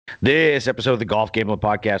This episode of the Golf Gambling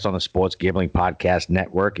Podcast on the Sports Gambling Podcast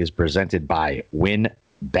Network is presented by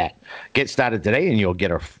WynnBET. Get started today and you'll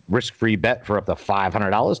get a risk-free bet for up to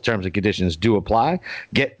 $500. Terms and conditions do apply.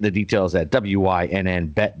 Get the details at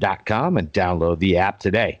wynnbet.com and download the app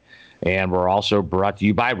today. And we're also brought to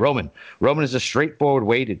you by Roman. Roman is a straightforward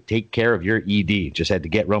way to take care of your ED. Just head to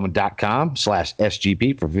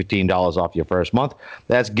GetRoman.com/SGP for $15 off your first month.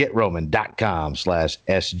 That's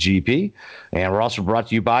GetRoman.com/SGP. And we're also brought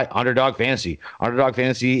to you by Underdog Fantasy. Underdog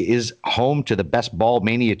Fantasy is home to the Best Ball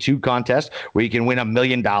Mania 2 contest where you can win $1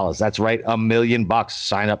 million. That's right, $1 million.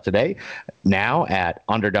 Sign up today now at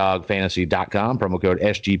UnderdogFantasy.com, promo code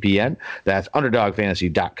SGPN. That's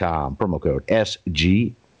UnderdogFantasy.com, promo code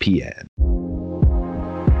SGPN. All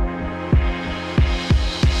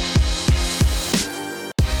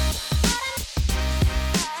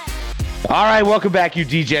right, welcome back, you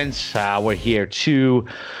D-Gens. We're here to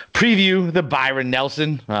preview the Byron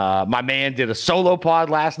Nelson. My man did a solo pod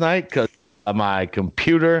last night because my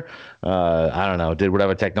computer, I don't know, did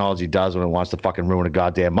whatever technology does when it wants to fucking ruin a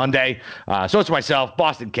goddamn Monday. So it's myself,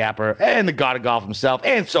 Boston Capper, and the god of golf himself,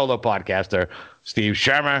 and solo podcaster, Steve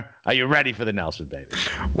Shermer. Are you ready for the Nelson, baby?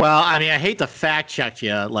 Well, I mean, I hate to fact check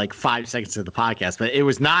you like 5 seconds into the podcast, but it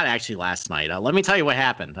was not actually last night. Let me tell you what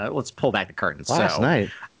happened. Let's pull back the curtains. Last night?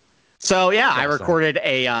 So, yeah, I recorded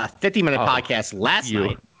a 50-minute podcast last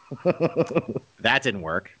night. That didn't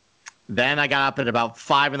work. Then I got up at about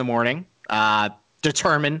 5 in the morning,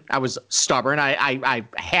 determined. I was stubborn. I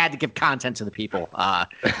had to give content to the people.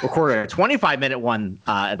 Recorded a 25-minute one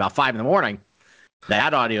at about 5 in the morning.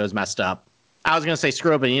 That audio is messed up. I was going to say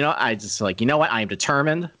screw it, but I just you know what? I am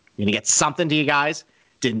determined. I'm going to get something to you guys.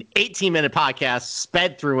 Did an 18-minute podcast,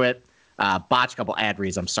 sped through it, botched a couple ad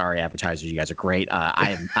reads. I'm sorry, advertisers. You guys are great.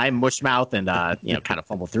 I'm mush mouth and kind of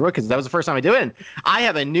fumble through it because that was the first time I do it. And I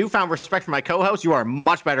have a newfound respect for my co-host. You are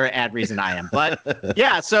much better at ad reads than I am. But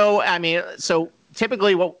yeah, so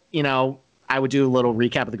typically what I would do a little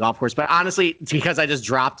recap of the golf course. But honestly, because I just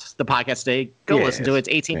dropped the podcast today, go listen to it. It's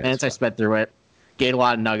 18 minutes. I sped through it. Get a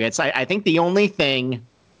lot of nuggets. I think the only thing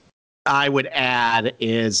I would add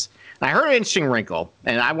is, and I heard an interesting wrinkle,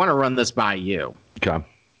 and I want to run this by you. Okay.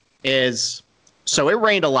 So it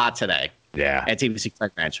rained a lot today. Yeah. At TPC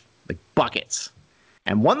Clark Ranch, like buckets.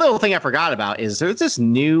 And one little thing I forgot about is there's this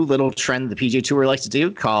new little trend the PGA Tour likes to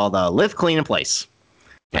do called Live Clean in Place.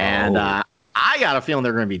 And I got a feeling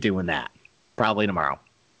they're going to be doing that probably tomorrow.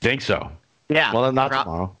 Think so? Yeah. Well, not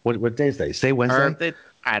tomorrow. What day is they? Say Wednesday?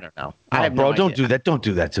 I don't know. Bro, don't do that. Don't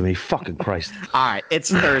do that to me. Fucking Christ. All right.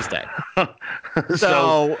 It's Thursday.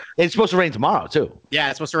 So it's supposed to rain tomorrow, too. Yeah,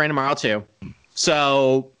 it's supposed to rain tomorrow, too.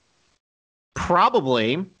 So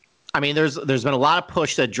probably, there's been a lot of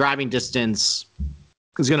push that driving distance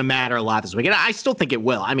is going to matter a lot this week. And I still think it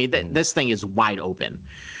will. This thing is wide open.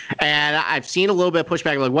 And I've seen a little bit of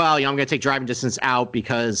pushback like, well, I'm going to take driving distance out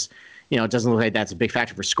because, it doesn't look like that's a big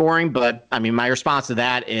factor for scoring. But, my response to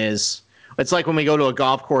that is, it's like when we go to a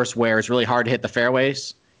golf course where it's really hard to hit the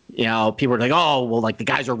fairways. People are like, oh, well, like the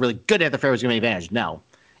guys are really good at the fairways, going to advantage. No,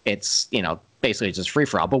 it's, basically it's just free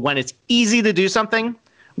for all. But when it's easy to do something,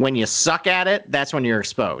 when you suck at it, that's when you're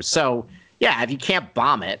exposed. So, yeah, if you can't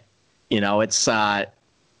bomb it, it's going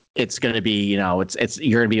to be, you're going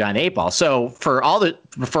to be on the 8 ball. So for all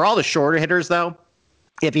the shorter hitters, though,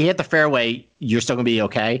 if you hit the fairway, you're still going to be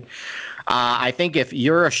okay. I think if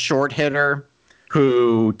you're a short hitter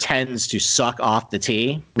who tends to suck off the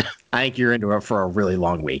tee, I think you're into it for a really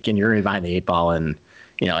long week, and you're going to be behind the 8 ball, and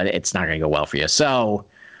it's not going to go well for you. So,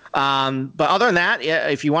 but other than that,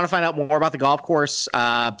 if you want to find out more about the golf course,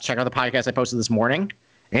 check out the podcast I posted this morning,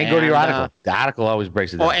 and go to your article. The article always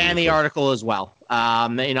breaks it down. Oh, and the article as well.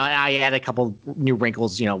 I had a couple new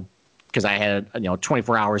wrinkles, because I had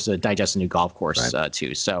 24 hours to digest a new golf course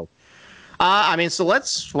too. So, why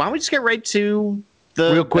don't we just get right to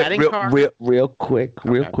the betting card? Real quick.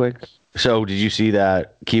 So did you see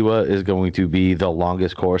that Kiawah is going to be the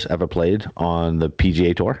longest course ever played on the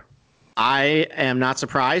PGA Tour? I am not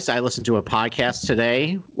surprised. I listened to a podcast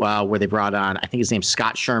today where they brought on, I think his name's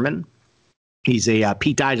Scott Sherman. He's a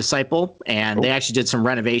Pete Dye disciple, and they actually did some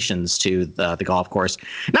renovations to the golf course.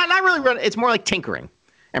 Not really, it's more like tinkering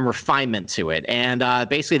and refinement to it. And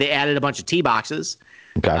basically they added a bunch of tee boxes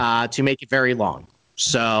to make it very long.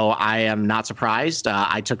 So I am not surprised.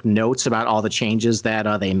 I took notes about all the changes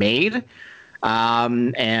that they made,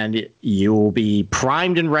 and you will be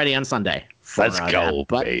primed and ready on Sunday Let's go,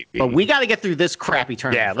 baby. But we got to get through this crappy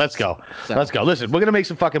tournament. Yeah, let's go. So. Let's go. Listen, we're going to make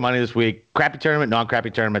some fucking money this week. Crappy tournament, non-crappy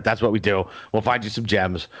tournament. That's what we do. We'll find you some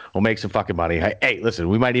gems. We'll make some fucking money. Hey, listen,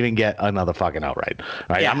 we might even get another fucking outright. All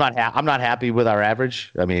right, yeah. I'm not happy with our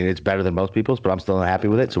average. I mean, it's better than most people's, but I'm still not happy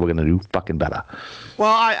with it, so we're going to do fucking better.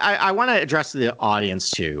 Well, I want to address the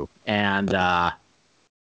audience, too. And,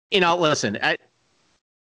 listen,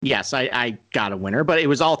 yes, I got a winner, but it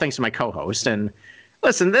was all thanks to my co-host. And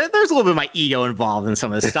listen, there's a little bit of my ego involved in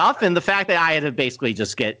some of this stuff, and the fact that I had to basically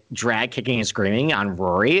just get dragged kicking and screaming on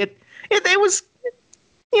Rory, it was,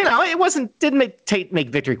 it didn't make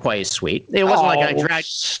victory quite as sweet. It wasn't like I dragged.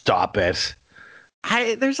 Stop it.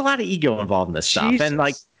 There's a lot of ego involved in this stuff, and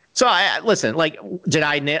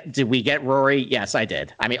did we get Rory? Yes, I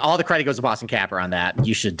did. I mean, all the credit goes to Boston Capper on that.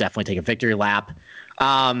 You should definitely take a victory lap.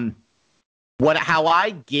 How I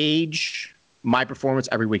gauge my performance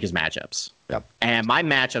every week is matchups. Yep. And my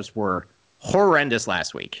matchups were horrendous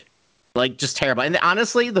last week. Like, just terrible. And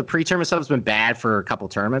honestly, the pre-tournament stuff has been bad for a couple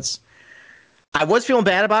tournaments. I was feeling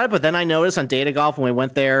bad about it, but then I noticed on Data Golf when we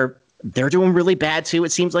went there, they're doing really bad too.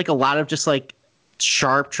 It seems like a lot of just like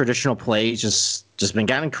sharp traditional plays just been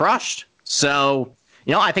getting crushed. So,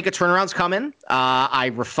 I think a turnaround's coming.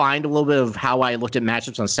 I refined a little bit of how I looked at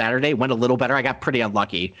matchups on Saturday. Went a little better. I got pretty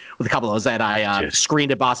unlucky with a couple of those that I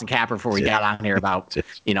screened at Boston Capper before we got on here about,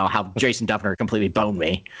 how Jason Duffner completely boned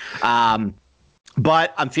me.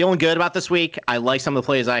 But I'm feeling good about this week. I like some of the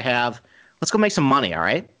plays I have. Let's go make some money, all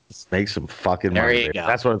right? Let's make some fucking money. There you go.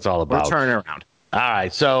 That's what it's all about. We're turning around. All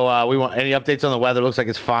right, so we want any updates on the weather? Looks like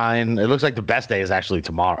it's fine. It looks like the best day is actually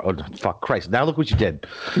tomorrow. Oh, fuck Christ! Now look what you did.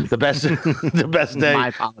 The best, the best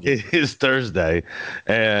day is Thursday,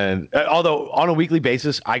 and although on a weekly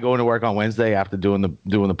basis, I go into work on Wednesday after doing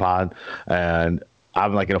the pod, and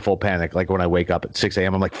I'm like in a full panic. Like when I wake up at 6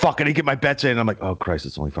 a.m., I'm like, "Fuck! I didn't get my bets in." I'm like, "Oh Christ!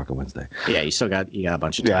 It's only fucking Wednesday." Yeah, you got a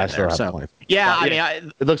bunch of time. Yeah, I still have plenty. Yeah, but,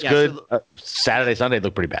 it looks good. Saturday, Sunday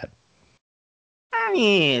look pretty bad. I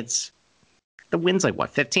mean, the wind's like what,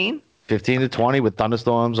 15? 15 to 20 with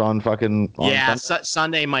thunderstorms on fucking.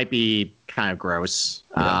 Sunday might be kind of gross.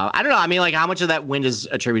 Yeah. I don't know. I mean, like, how much of that wind is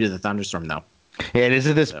attributed to the thunderstorm, though? Yeah,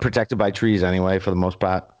 isn't this protected by trees anyway, for the most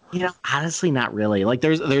part? Honestly, not really. Like,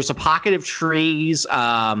 there's a pocket of trees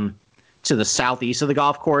to the southeast of the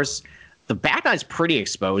golf course. The back nine's pretty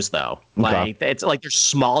exposed, though. Like, it's like there's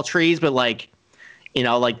small trees, but like,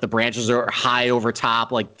 like the branches are high over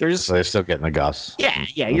top. Like so they're still getting the gusts. Yeah,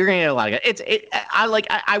 you're gonna get a lot of it.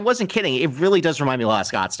 I wasn't kidding. It really does remind me a lot of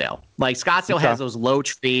Scottsdale. Like Scottsdale has those low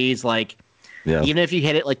trees. Like even if you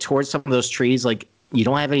hit it like towards some of those trees, like you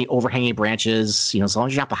don't have any overhanging branches. As long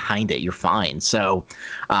as you're not behind it, you're fine. So,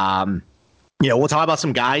 we'll talk about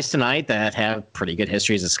some guys tonight that have pretty good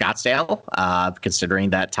histories at Scottsdale. Considering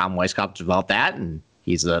that Tom Weiskopf developed that, and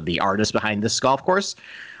he's the artist behind this golf course.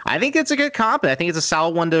 I think it's a good comp. I think it's a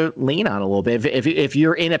solid one to lean on a little bit. If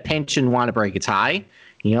you're in a pinch and want to break a tie,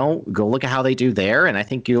 go look at how they do there, and I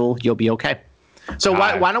think you'll be okay. So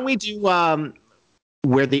why don't we do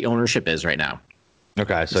where the ownership is right now?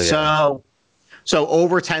 Okay, so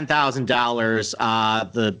over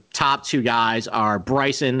 $10,000. The top two guys are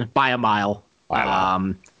Bryson by a mile.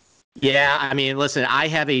 Wow. I mean, listen, I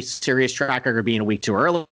have a serious track record being a week too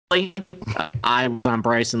early. I was on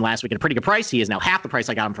Bryson last week at a pretty good price. He is now half the price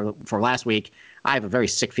I got him for last week. I have a very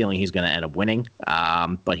sick feeling he's going to end up winning.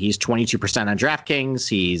 But he's 22% on DraftKings.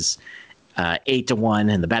 He's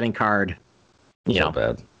 8-1 in the betting card. So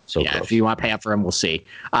bad. So close. If you want to pay up for him, we'll see.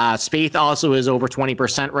 Spieth also is over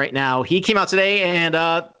 20% right now. He came out today, and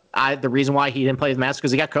the reason why he didn't play with Masters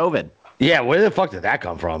because he got COVID. Yeah, where the fuck did that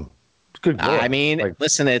come from? Good. I mean,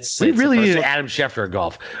 listen, we really need an Adam Schefter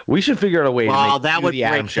golf. We should figure out a way to make that would the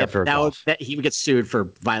Adam Schefter golf. He would get sued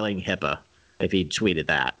for violating HIPAA if he tweeted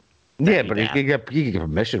that. Yeah, but he could get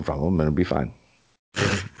permission from him and it'd be fine.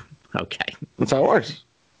 Okay. That's how it works.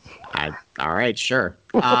 All right, sure.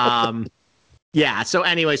 So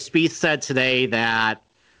anyway, Spieth said today that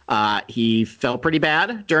he felt pretty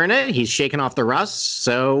bad during it. He's shaking off the rust,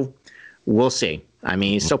 so we'll see. I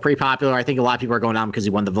mean, he's still pretty popular. I think a lot of people are going on because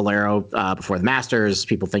he won the Valero before the Masters.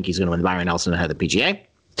 People think he's going to win the Byron Nelson ahead of the PGA.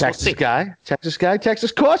 Texas guy,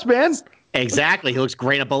 Texas course, man. Exactly. He looks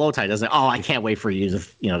great at below tie, doesn't it? Oh, I can't wait for you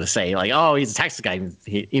to say like, oh, he's a Texas guy,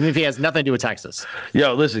 even if he has nothing to do with Texas.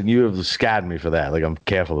 Yo, listen, you have scared me for that. Like, I'm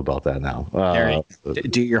careful about that now.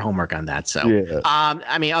 Do your homework on that. So,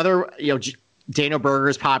 I mean, Dano Berger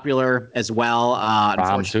is popular as well.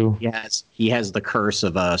 Unfortunately, he has the curse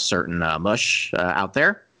of a certain mush out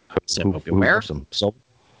there. So hope you're aware.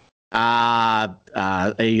 A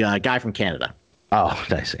guy from Canada. Oh,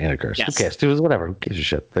 nice. And a curse. Yes. Who cares? Dude, whatever. Who gives a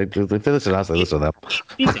shit? If they listen to us, they listen to them.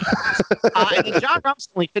 And then John Rahm's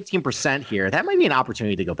only 15% here. That might be an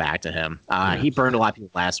opportunity to go back to him. He burned a lot of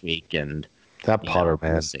people last week, and That putter,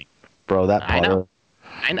 man. we'll see. Bro, that putter.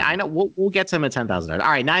 I know. We'll get to him at $10,000. All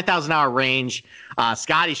right, $9,000 range.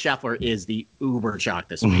 Scotty Scheffler is the uber chalk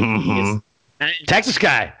this week. He is, Texas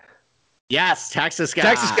guy. yes, Texas guy.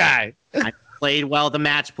 Texas guy. I played well at the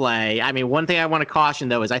match play. I mean, one thing I want to caution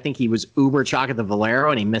though is I think he was uber chalk at the Valero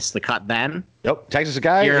and he missed the cut then. Yep, Texas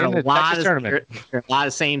guy. You're in a the lot Texas of tournament. you're a lot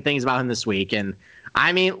of saying things about him this week, and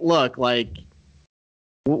I mean, look, like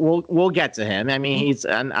we'll get to him. I mean, he's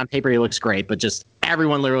on paper he looks great, but just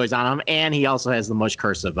everyone literally is on him, and he also has the mush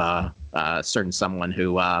curse of certain someone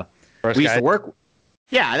who we used to work.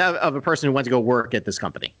 Yeah, of a person who went to go work at this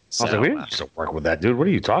company. So, I was like, we didn't used to work with that dude. What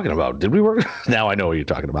are you talking about? Did we work? Now I know what you're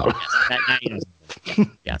talking about.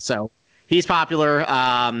 Yeah, so he's popular.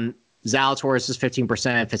 Zalatoris is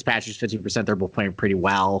 15%. Fitzpatrick's 15%. They're both playing pretty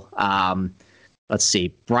well. Let's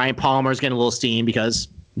see. Brian Palmer's getting a little steam because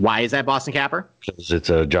why is that Boston Capper? Because it's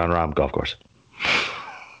a John Rahm golf course.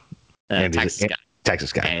 Texas guy.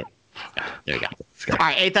 Texas guy. There you go. All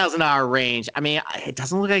right, $8,000 range. I mean, it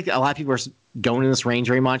doesn't look like a lot of people are going in this range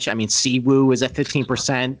very much. I mean, Siwoo is at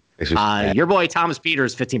 15%. Your boy Thomas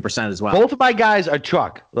Peters 15% as well. Both of my guys are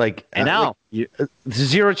chalk. Like I know.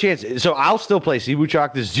 Zero chance. So I'll still play Siwoo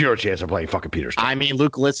chalk. There's zero chance of playing fucking Peters. I mean,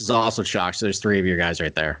 Luke Litz is also chalk. So there's three of your guys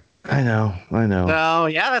right there. I know. So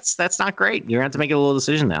yeah, that's not great. You're gonna have to make a little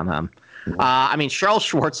decision down them. I mean, Charles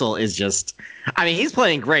Schwartzel is just. I mean, he's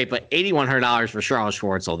playing great, but $8,100 for Charles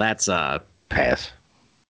Schwartzel. That's pass.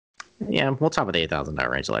 Yeah, we'll talk about the $8,000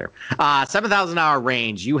 range later. $7,000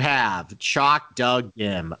 range. You have chalk Doug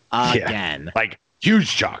Gim again. Yeah, like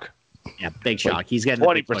huge chalk. Yeah, big chalk. Like he's getting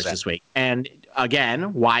 20% this week. And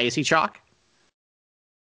again, why is he chalk?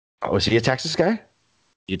 Oh, is he a Texas guy?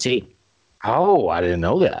 UT. Oh, I didn't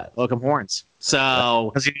know that. Welcome Horns.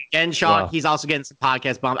 So again, chalk. He's also getting some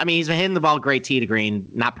podcast bump. I mean, he's been hitting the ball great tee to green,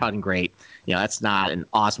 not putting great. You know, that's not an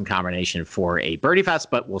awesome combination for a birdie fest,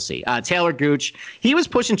 but we'll see. Taylor Gooch, he was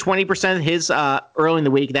pushing 20% his early in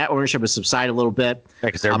the week. That ownership has subsided a little bit. Yeah,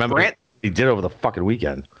 because I remember he did over the fucking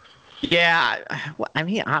weekend. Yeah, well, I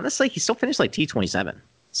mean, honestly, he still finished like T27.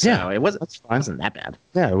 So yeah, it wasn't that bad.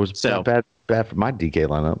 Yeah, it was bad for my DK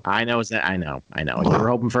lineup. I know. I know. We were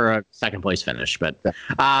hoping for a second place finish, but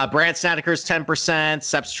Brant Snedeker's 10%,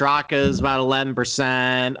 Sepp Straka's about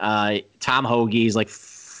 11%, Tom Hoagie's like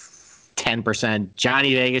 10%,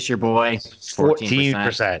 Johnny Vegas, your boy,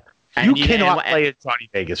 14%. You cannot play at Johnny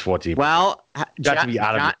Vegas 14%. Well, got to be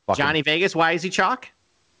out of fucking... Johnny Vegas. Why is he chalk?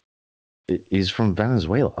 He's from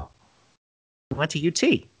Venezuela. He went to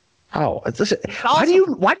UT. Oh, listen, why do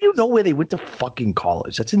you know where they went to fucking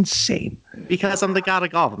college? That's insane. Because I'm the god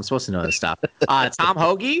of golf. I'm supposed to know this stuff. Tom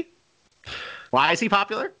Hoagie. Why is he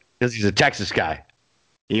popular? Because he's a Texas guy.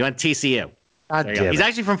 He went to TCU. He's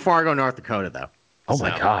actually from Fargo, North Dakota, though. Oh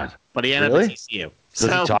my god! But he ended up at TCU.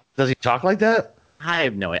 Does he talk like that? I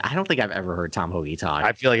have no idea. I don't think I've ever heard Tom Hoagie talk.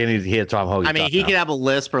 I feel like I need to hear Tom Hoagie. I mean, he could have a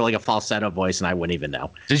lisp or like a falsetto voice, and I wouldn't even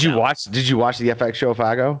know. Did you watch the FX show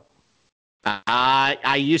Fargo?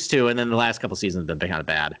 I used to, and then the last couple seasons have been kind of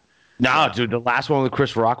bad. No, dude, the last one with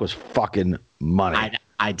Chris Rock was fucking money.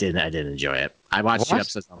 I didn't enjoy it. I watched 2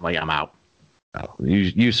 episodes. I'm like, I'm out. Oh,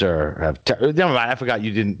 you sir have. Never mind. I forgot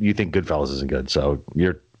you didn't. You think Goodfellas isn't good, so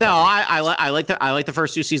you're. No, I like the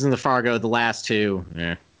first 2 seasons of Fargo. The last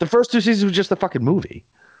 2, The first 2 seasons was just the fucking movie.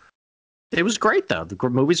 It was great though. The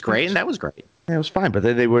movie's great, and that was great. Yeah, it was fine, but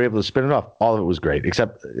then they were able to spin it off. All of it was great,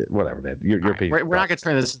 except whatever, man. Your opinion. We're not going to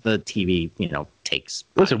turn this into the TV, takes.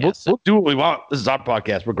 Listen, we'll do what we want. This is our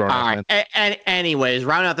podcast. We're growing up. Right. And anyways,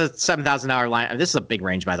 rounding out the $7,000 line. This is a big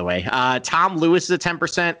range, by the way. Tom Lewis is at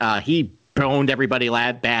 10%. He boned everybody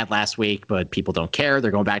bad last week, but people don't care.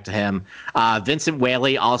 They're going back to him. Vincent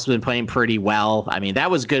Whaley also been playing pretty well. I mean, that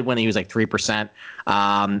was good when he was like 3%.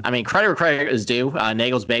 I mean, credit where credit is due.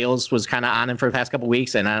 Nagels Bagels was kind of on him for the past couple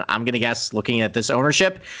weeks, and I'm going to guess, looking at this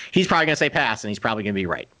ownership, he's probably going to say pass, and he's probably going to be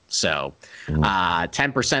right. So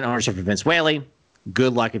 10% ownership for Vince Whaley.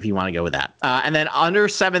 Good luck if you want to go with that. And then under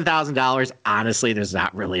 $7,000, honestly, there's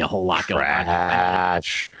not really a whole lot going on.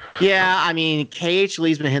 Yeah, I mean, KH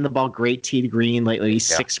Lee's been hitting the ball great tee to green lately,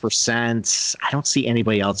 6%. I don't see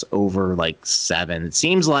anybody else over like 7. It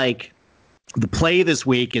seems like the play this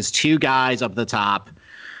week is 2 guys up the top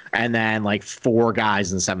and then like 4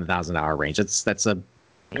 guys in the $7,000 range. That's a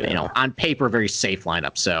on paper, very safe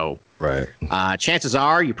lineup. So chances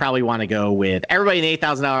are you probably want to go with everybody in the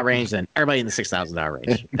 $8,000 range and everybody in the $6,000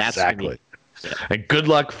 range. That's exactly. And good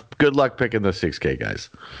luck picking the 6K guys.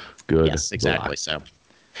 Good. Yes, exactly. Luck. So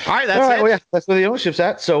All right, that's All right, it. well, yeah, that's where the ownership's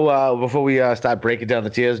at. So before we start breaking down the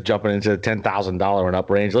tiers, jumping into the $10,000 and up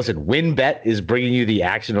range, listen, WinBet is bringing you the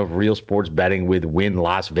action of real sports betting with Win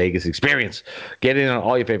Las Vegas experience. Get in on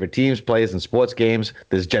all your favorite teams, plays, and sports games.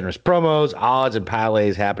 There's generous promos, odds, and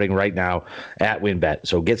parlays happening right now at WinBet.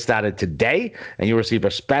 So get started today, and you'll receive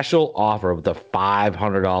a special offer of the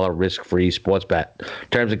 $500 risk-free sports bet.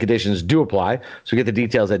 Terms and conditions do apply. So get the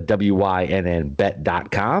details at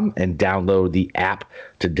wynnbet.com and download the app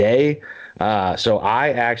today. So I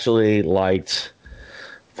actually liked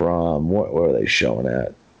from what were they showing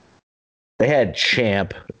at? They had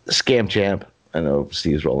Scam Champ. I know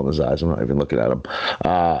Steve's rolling his eyes. I'm not even looking at him.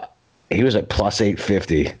 He was at plus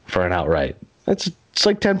 850 for an outright. It's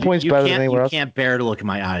like 10 points better than anywhere else. You can't bear to look in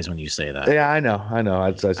my eyes when you say that. Yeah, I know.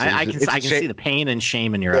 I can see the pain and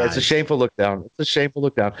shame in your eyes. It's a shameful look down.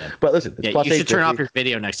 Yeah. But listen, it's plus you should turn off your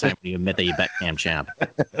video next time when you admit that you bet Cam Champ.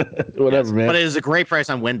 Whatever, man. But it is a great price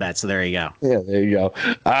on WinBet, so there you go. Yeah, there you go.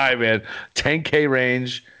 All right, man. 10K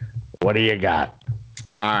range. What do you got?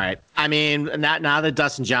 All right. I mean, now that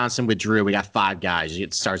Dustin Johnson withdrew, we got 5 guys.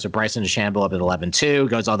 It starts with Bryson DeChambeau up at 11-2,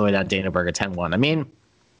 goes all the way down to Dana Berger 10-1. I mean,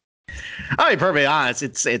 I'll be perfectly honest.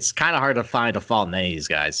 It's kind of hard to find a fault in any of these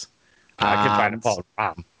guys. I can find a fault in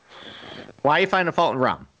Rahm. Why are you finding a fault in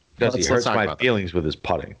Rahm? Because he hurts my feelings with his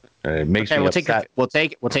putting. And it makes me upset. We'll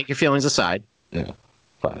take your feelings aside. Yeah.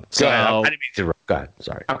 Fine. So, I didn't mean to. Go ahead.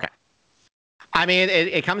 Sorry. Okay. I mean,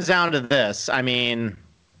 it comes down to this. I mean,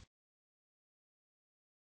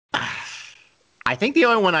 I think the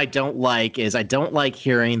only one I don't like is I don't like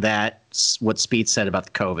hearing that what Spieth said about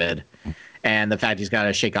the COVID and the fact he's got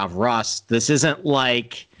to shake off rust. This isn't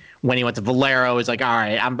like when he went to Valero. He's like, all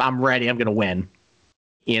right, I'm ready. I'm going to win.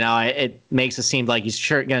 You know, it makes it seem like he's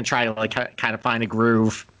going to try to like kind of find a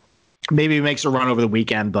groove. Maybe he makes a run over the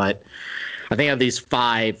weekend, but I think of these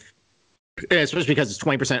 5, especially because it's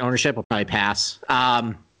 20% ownership, I'll probably pass.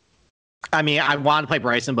 I mean, I want to play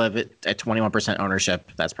Bryson, but at 21%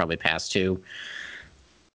 ownership, that's probably pass too.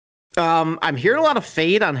 I'm hearing a lot of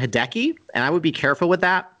fade on Hideki, and I would be careful with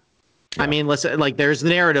that. Yeah. I mean, listen, like there's the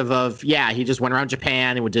narrative of, yeah, he just went around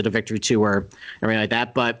Japan and did a victory tour, everything like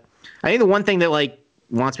that. But I think the one thing that like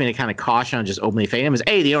wants me to kind of caution on just openly fading him is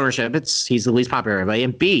A, the ownership. He's the least popular of everybody.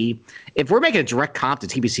 And B, if we're making a direct comp to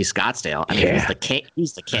TPC Scottsdale, I mean,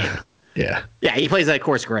 he's the king. Yeah. Yeah, he plays that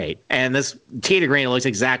course great. And this Tee to Green looks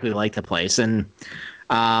exactly like the place. And,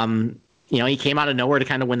 you know, he came out of nowhere to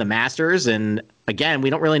kind of win the Masters. And again, we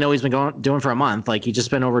don't really know what he's been doing for a month. Like, he's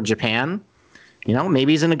just been over Japan. You know,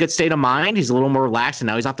 maybe he's in a good state of mind. He's a little more relaxed, and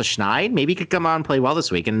now he's off the schneid. Maybe he could come out and play well this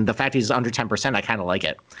week. And the fact he's under 10%, I kind of like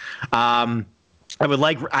it. I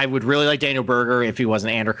would really like Daniel Berger if he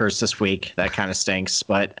wasn't Anderkirk this week. That kind of stinks.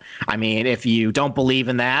 But, I mean, if you don't believe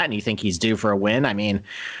in that and you think he's due for a win, I mean,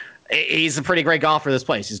 he's a pretty great golfer for this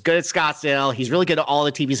place. He's good at Scottsdale. He's really good at all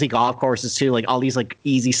the TPC golf courses, too. Like, all these, like,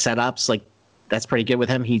 easy setups. Like, that's pretty good with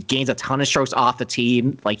him. He gains a ton of strokes off the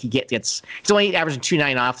tee. Like, he's only averaging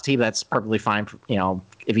 2.9 off the tee, but that's perfectly fine, you know,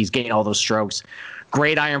 if he's getting all those strokes.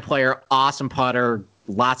 Great iron player, awesome putter,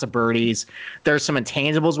 lots of birdies. There's some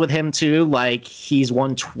intangibles with him, too. Like, he's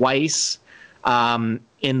won twice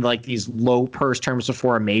in, like, these low purse terms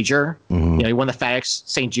before a major. Mm-hmm. You know, he won the FedEx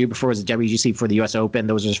St. Jude before it was the WGC for the U.S. Open.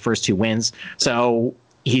 Those are his first 2 wins. So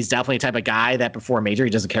he's definitely the type of guy that before a major, he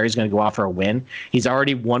doesn't care. He's going to go out for a win. He's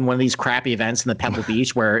already won one of these crappy events in the Pebble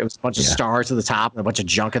Beach where it was a bunch of stars at the top and a bunch of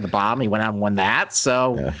junk at the bottom. He went out and won that.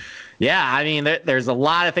 So, yeah I mean, there's a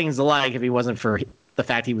lot of things to like if he wasn't for the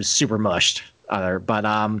fact he was super mushed. But,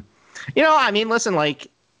 you know, I mean, listen, like,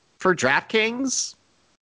 for DraftKings,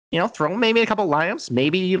 you know, throw maybe a couple lineups.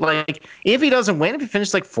 Maybe, like, if he doesn't win, if he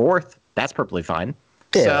finishes, like, 4th, that's perfectly fine.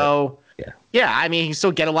 Yeah. So, yeah, I mean, he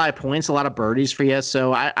still get a lot of points, a lot of birdies for you.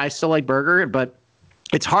 So I still like Berger, but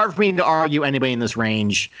it's hard for me to argue anybody in this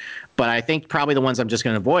range. But I think probably the ones I'm just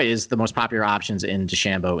going to avoid is the most popular options in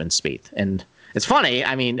DeChambeau and Spieth. And it's funny.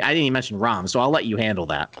 I mean, I didn't even mention Rahm, so I'll let you handle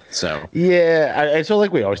that. So yeah, so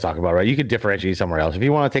like we always talk about, right? You could differentiate somewhere else if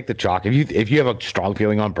you want to take the chalk. If you have a strong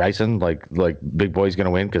feeling on Bryson, like Big Boy's going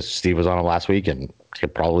to win because Steve was on him last week and he'll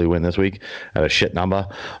probably win this week at a shit number.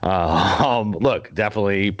 Look,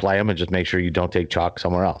 definitely play him and just make sure you don't take chalk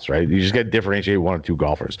somewhere else, right? You just got to differentiate 1 or 2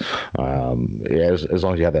 golfers. As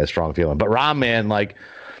long as you have that strong feeling. But Rahm, man, like,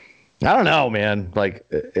 I don't know, man. Like,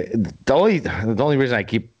 the only reason I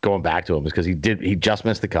keep going back to him is because he just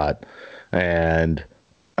missed the cut, and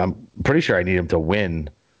I'm pretty sure I need him to win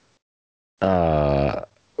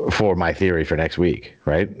for my theory for next week,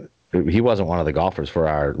 right? He wasn't one of the golfers for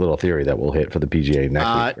our little theory that we'll hit for the PGA next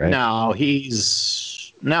week, right?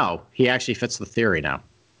 No, he actually fits the theory now.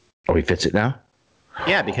 Oh, he fits it now?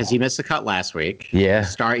 Yeah, because he missed the cut last week. Yeah.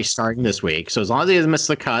 He's starting this week. So as long as he doesn't miss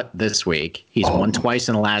the cut this week, he's won twice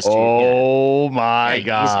in the last 2 years. Oh my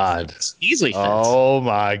God. Easily fits. Oh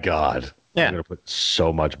my God. Yeah. I'm gonna put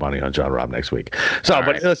so much money on John Rahm next week. So, All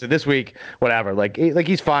but right. listen, this week, whatever. Like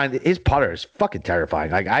he's fine. His putter is fucking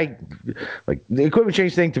terrifying. Like the equipment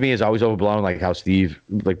change thing to me is always overblown. Like how Steve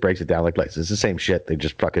breaks it down. Like it's the same shit. They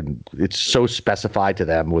just fucking it's so specified to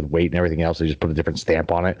them with weight and everything else. They just put a different stamp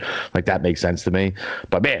on it. Like that makes sense to me.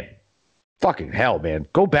 But man, fucking hell, man.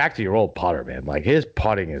 Go back to your old putter, man. Like his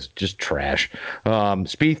putting is just trash.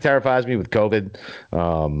 Spieth terrifies me with COVID.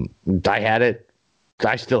 I had it.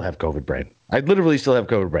 I still have COVID brain. I literally still have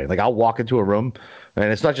COVID brain. Like I'll walk into a room and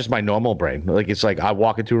it's not just my normal brain. Like it's like I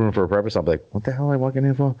walk into a room for a purpose. I'm like, what the hell am I walking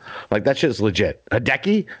in for? Like that shit is legit.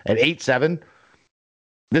 Hideki at 8-7.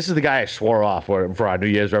 This is the guy I swore off for our New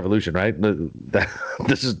Year's Revolution, right?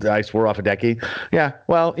 I swore off Hideki. Yeah,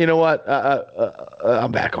 well, you know what?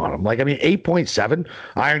 I'm back on him. Like, I mean, 8.7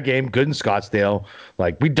 iron game, good in Scottsdale.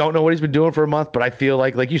 Like, we don't know what he's been doing for a month, but I feel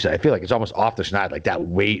like you said, I feel like it's almost off the schneid. Like that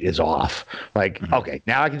weight is off. Like, okay,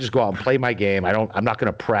 now I can just go out and play my game. I'm not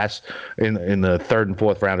going to press in the third and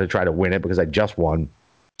fourth round to try to win it because I just won.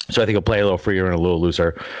 So I think he'll play a little freer and a little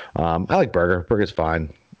looser. I like Berger. Berger's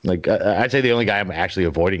fine. Like I'd say the only guy I'm actually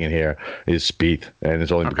avoiding in here is Spieth, and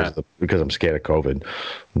it's only because I'm scared of COVID.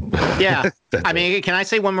 Yeah, I mean, can I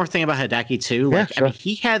say one more thing about Hideki too? Like, yeah, sure. I mean,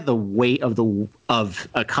 he had the weight of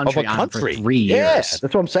a country on him for 3 years. Yeah, that's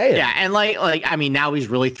what I'm saying. Yeah, and like I mean, now he's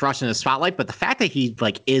really thrust in the spotlight. But the fact that he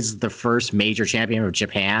is the first major champion of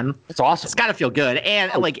Japan, it's awesome. It's got to feel good.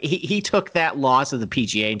 And he took that loss of the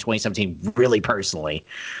PGA in 2017 really personally,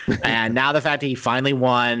 and now the fact that he finally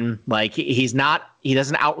won, he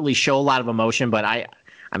doesn't outwardly show a lot of emotion, but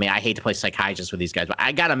I mean, I hate to play psychiatrist with these guys, but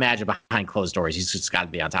I got to imagine behind closed doors, he's just got to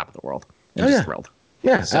be on top of the world. I'm just thrilled.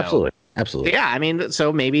 Yeah, so, absolutely. Yeah, I mean,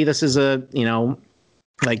 so maybe this is he'll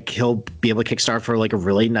be able to kickstart for like a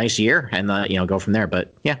really nice year and, go from there.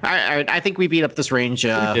 But yeah, I think we beat up this range.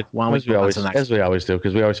 As we always do,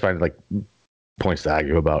 because we always find like points to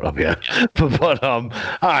argue about up here. But all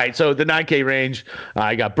right, so the 9K range,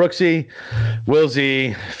 I got Brooksy,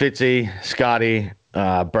 Wilsey, Fitzy, Scotty,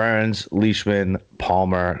 Burns, Leishman,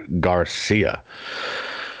 Palmer, Garcia.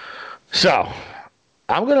 So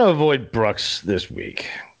I'm going to avoid Brooks this week.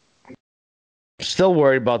 Still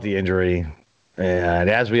worried about the injury. And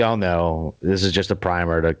as we all know, this is just a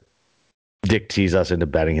primer to Dick tease us into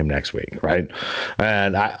betting him next week, right?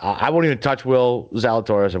 And I won't even touch Will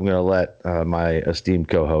Zalatoris. I'm going to let my esteemed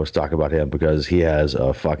co-host talk about him because he has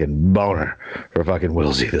a fucking boner for fucking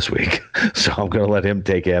Wilsey this week. So I'm going to let him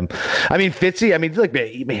take him. I mean, Fitzy,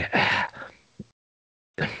 man,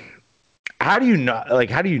 how do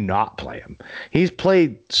you not play him? He's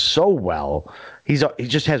played so well. He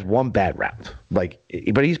just has one bad round. But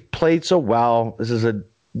he's played so well. This is a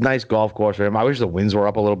nice golf course for him. I wish the winds were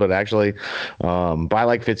up a little bit, actually. But I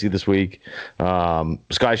like Fitzy this week. Scotty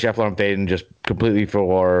Scheffler, I'm fading just completely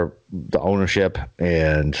for the ownership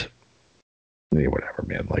and whatever,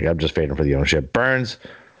 man. Like, I'm just fading for the ownership. Burns,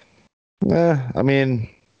 I mean,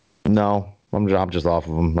 no. I'm just off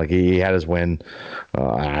of him. Like, he had his win.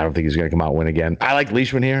 I don't think he's going to come out and win again. I like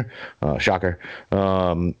Leishman here. Shocker.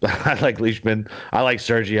 I like Leishman. I like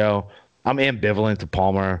Sergio. I'm ambivalent to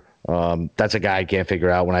Palmer. That's a guy I can't figure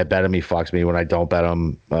out. When I bet him, he fucks me. When I don't bet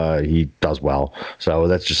him, he does well. So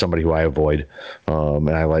that's just somebody who I avoid. And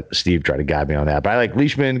I let Steve try to guide me on that. But I like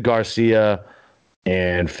Leishman, Garcia,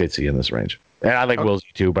 and Fitzy in this range. And I like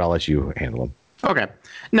Wilsey too, but I'll let you handle him. Okay.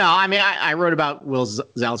 No, I mean, I wrote about Will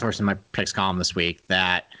Zalatoris in my picks column this week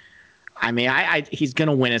that, I mean, he's going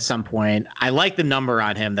to win at some point. I like the number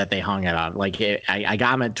on him that they hung it on. Like, I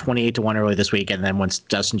got him at 28-1 early this week, and then once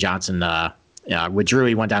Dustin Johnson withdrew,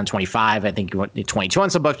 he went down 25. I think he went 22 on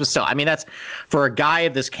some books, but still, I mean, that's for a guy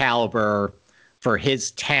of this caliber, for his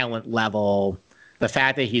talent level, the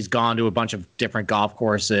fact that he's gone to a bunch of different golf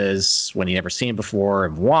courses when he never seen before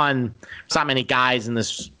and won. There's not many guys in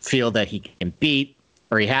this field that he can beat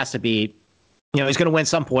or he has to beat. He's going to win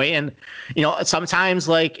some point. And, sometimes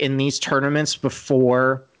like in these tournaments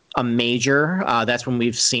before a major, that's when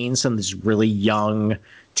we've seen some of these really young,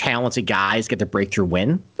 talented guys get the breakthrough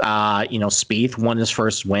win. Spieth won his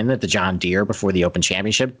first win at the John Deere before the Open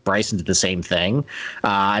Championship. Bryson did the same thing.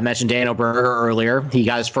 I mentioned Daniel Berger earlier. He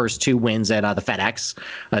got his first 2 wins at the FedEx.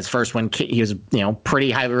 His first win, he was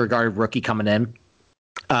pretty highly regarded rookie coming in.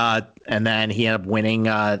 And then he ended up winning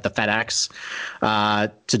the FedEx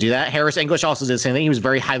to do that. Harris English also did the same thing. He was a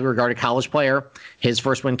very highly regarded college player. His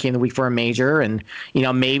first win came the week for a major. And,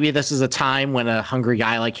 maybe this is a time when a hungry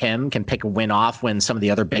guy like him can pick a win off when some of the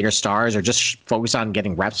other bigger stars are just focused on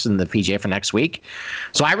getting reps in the PGA for next week.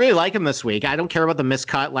 So I really like him this week. I don't care about the missed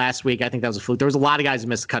cut last week. I think that was a fluke. There was a lot of guys who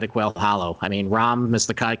missed the cut at Quail Hollow. I mean, Rahm missed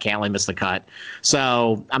the cut. Cantlay missed the cut.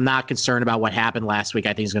 So I'm not concerned about what happened last week. I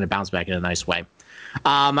think he's going to bounce back in a nice way.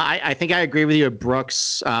 I think I agree with you,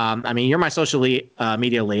 Brooks. You're my social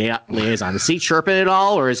media liaison. Is he chirping at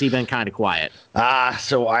all, or has he been kind of quiet?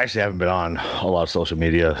 So I actually haven't been on a lot of social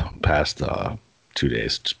media past 2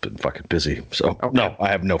 days. Just been fucking busy. So okay. No, I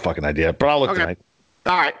have no fucking idea. But I'll look tonight.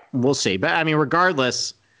 All right, we'll see. But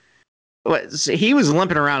regardless, he was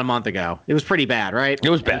limping around a month ago. It was pretty bad, right? It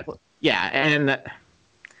was bad. Yeah, and it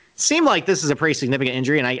seemed like this is a pretty significant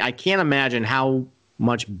injury, and I can't imagine how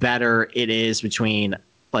much better it is between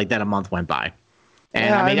that a month went by.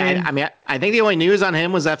 And yeah, I think the only news on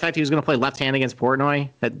him was the fact he was going to play left hand against Portnoy.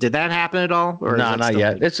 Did that happen at all? Or no, not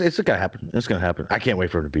yet. It's gonna happen. It's gonna happen. I can't wait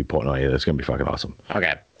for him to beat Portnoy. It's gonna be fucking awesome.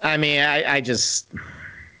 Okay. I just.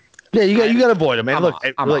 Yeah, you got to avoid him. And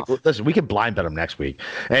listen, we can blind bet him next week.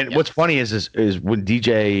 And what's funny is when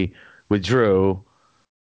DJ withdrew,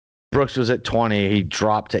 Brooks was at 20, he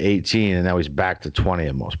dropped to 18, and now he's back to 20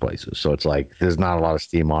 in most places. So it's like there's not a lot of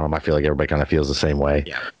steam on him. I feel like everybody kind of feels the same way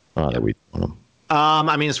that we want him.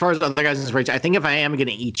 As far as other guys in this race, I think if I am going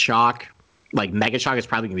to eat chalk, mega chalk is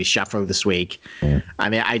probably going to be Scheffler this week. Yeah. I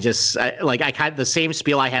kind of the same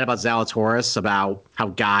spiel I had about Zalatoris about how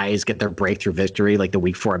guys get their breakthrough victory the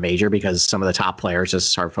week for a major because some of the top players just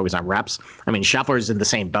start focusing on reps. Scheffler's in the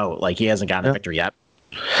same boat. He hasn't gotten a victory yet.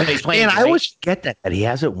 And he's playing. And I always forget that he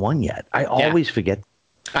hasn't won yet. I always forget.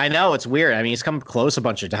 I know, it's weird. He's come close a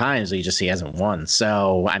bunch of times. He hasn't won.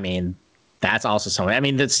 So, that's also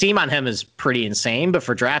something. The steam on him is pretty insane. But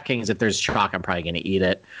for DraftKings, if there's chalk, I'm probably going to eat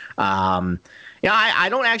it. I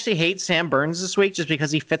don't actually hate Sam Burns this week just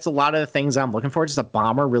because he fits a lot of the things I'm looking for. Just a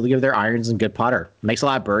bomber, really good with their irons and good putter. Makes a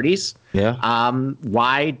lot of birdies. Yeah.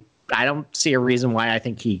 Why? I don't see a reason why I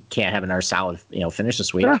think he can't have another solid, finish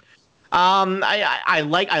this week. Yeah. I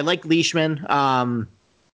like Leishman.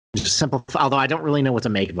 Just simple, although I don't really know what to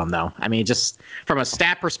make of him, though. Just from a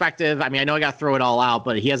stat perspective, I know I got to throw it all out,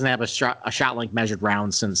 but he hasn't had a shot length measured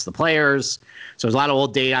round since the Players. So there's a lot of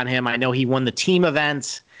old data on him. I know he won the team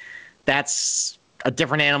event. That's a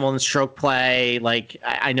different animal than stroke play.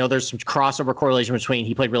 I know there's some crossover correlation between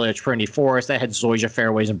he played really at Trinity Forest that had Zoysia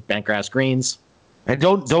fairways and bentgrass greens. And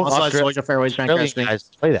don't Zoysia fairways, bentgrass greens. Guys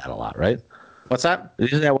play that a lot, right? What's that?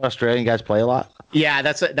 Isn't that what Australian guys play a lot? Yeah,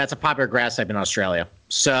 that's a popular grass type in Australia.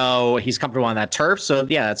 So he's comfortable on that turf. So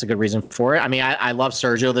yeah, that's a good reason for it. I love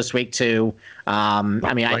Sergio this week too. I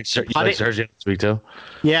like Sergio this week too.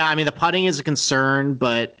 Yeah, the putting is a concern,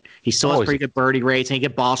 but he still has pretty good birdie rates, and he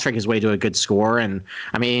can ball strike his way to a good score. And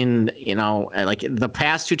the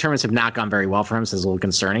past two tournaments have not gone very well for him, so it's a little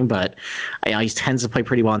concerning. But he tends to play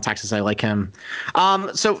pretty well in Texas. I like him.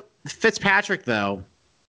 So Fitzpatrick though.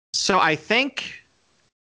 So I think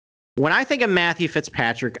when I think of Matthew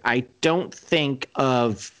Fitzpatrick, I don't think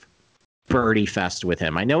of birdie fest with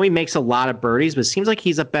him. I know he makes a lot of birdies, but it seems like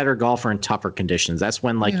he's a better golfer in tougher conditions. That's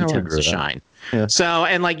when he tends to shine. Yeah. So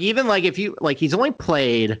and even if you he's only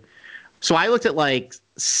played. So I looked at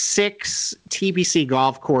 6 TPC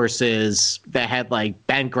golf courses that had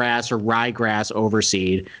bentgrass or ryegrass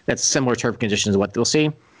overseed. That's similar turf conditions to what they'll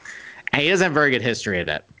see. And he doesn't have very good history at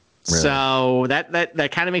it. Really? So that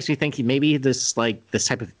kind of makes me think maybe this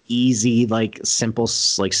type of easy, simple,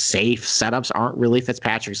 safe setups aren't really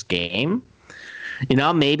Fitzpatrick's game.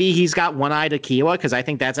 Maybe he's got one eye to Kiawah because I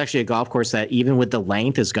think that's actually a golf course that even with the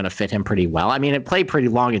length is going to fit him pretty well. It played pretty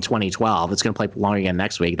long in 2012. It's going to play long again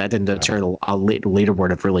next week. That didn't deter a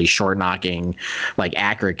leaderboard of really short knocking,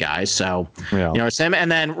 accurate guys. So, it's him.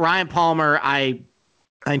 And then Ryan Palmer, I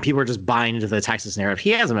think people are just buying into the Texas narrative.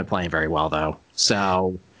 He hasn't been playing very well though.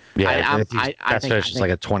 So. Yeah, I think it's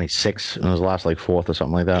a 26 in his last 4th or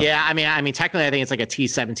something like that. Yeah, technically I think it's a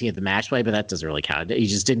T17 at the match play, but that doesn't really count. He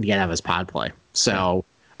just didn't get out of his pod play. So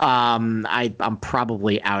I'm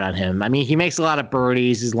probably out on him. he makes a lot of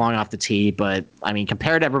birdies. He's long off the tee, but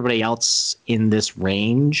compared to everybody else in this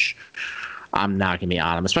range, I'm not gonna be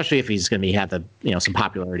on him, especially if he's gonna have the some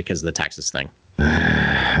popularity because of the Texas thing. All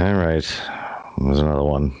right, there's another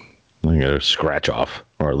one. I'm gonna scratch off,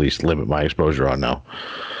 or at least limit my exposure on now.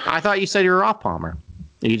 I thought you said you were off Palmer.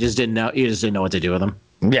 You just didn't know. You just didn't know what to do with him.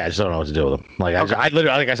 Yeah, I just don't know what to do with him. I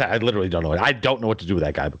literally don't know. I don't know what to do with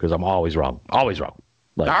that guy because I'm always wrong. Always wrong.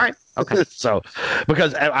 All right. Okay. So,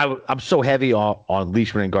 because I'm so heavy on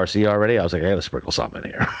Leishman and Garcia already, I was like, I got to sprinkle something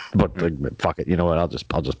in here. But like, fuck it, you know what? I'll just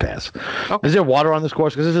pass. Okay. Is there water on this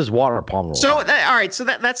course? Because this is water Palmer. So all right, so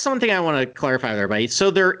that's something I want to clarify with everybody.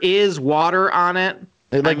 So there is water on it.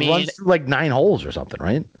 It runs through like 9 holes or something,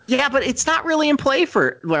 right? Yeah, but it's not really in play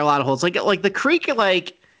for a lot of holes. Like the creek,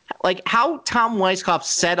 like how Tom Weisskopf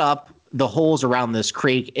set up the holes around this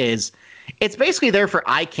creek is. It's basically there for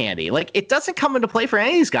eye candy. Like, it doesn't come into play for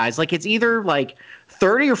any of these guys. Like, it's either like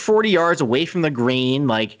 30 or 40 yards away from the green.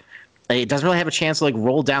 Like, it doesn't really have a chance to like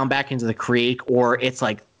roll down back into the creek, or it's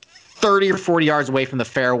like 30 or 40 yards away from the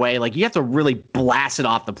fairway. Like, you have to really blast it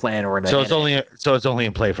off the plan or so it's only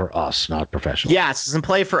in play for us, not professional. Yes, it's in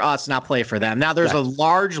play for us, not play for them. Now there's a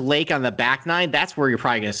large lake on the back 9. That's where you're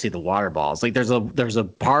probably going to see the water balls. Like, there's a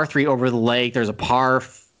par 3 over the lake. There's a par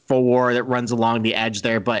 4 that runs along the edge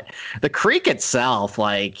there, but the creek itself,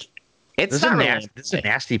 like, it's not really. It's a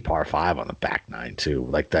nasty par 5 on the back 9 too.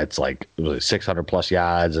 Like, that's like 600 plus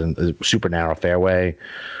yards and a super narrow fairway.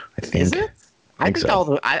 I think. Is it? I think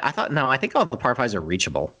so. I think all the par 5s are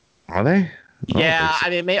reachable. Are they? Yeah, I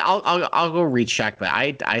mean, maybe I'll go recheck, but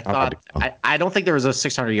I thought I don't think there was a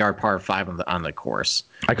 600-yard par 5 on the course.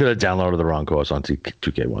 I could have downloaded the wrong course on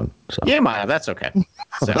 2K1. So. Yeah, you might have. That's okay.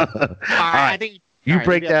 So, all right. I think. You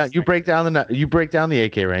break down the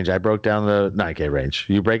 8K range. I broke down the 9K range.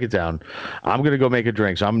 You break it down. I'm gonna go make a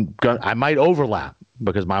drink. So I might overlap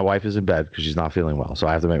because my wife is in bed because she's not feeling well. So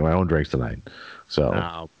I have to make my own drinks tonight. So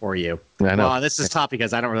oh, poor you. I know. Well, this is tough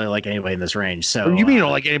because I don't really like anybody in this range. So you mean you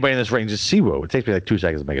don't like anybody in this range? It's Siwoo. It takes me like 2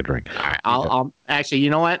 seconds to make a drink. All right, I'll actually.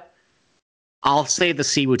 You know what? I'll save the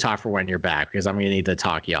Siwoo talk for when you're back because I'm gonna need to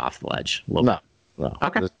talk you off the ledge. No.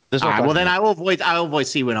 Okay. This all right. Well, then I will avoid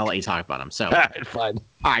Siwoo and I'll let you talk about him. So all right, fine.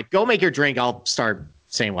 All right, go make your drink. I'll start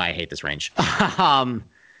saying why I hate this range. I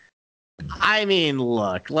mean,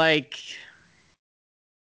 look, like,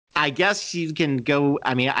 I guess you can go.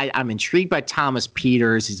 I mean, I'm intrigued by Thomas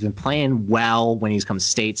Pieters. He's been playing well when he's come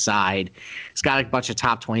stateside. He's got a bunch of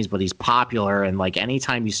top 20s, but he's popular. And like,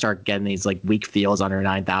 anytime you start getting these like weak fields under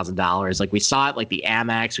 $9,000, like we saw it like the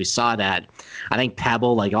Amex, we saw that. I think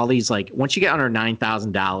Pebble, like all these, like once you get under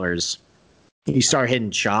 $9,000, you start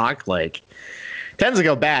hitting chalk. Like, tends to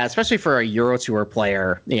go bad, especially for a Euro Tour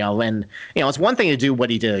player, and it's one thing to do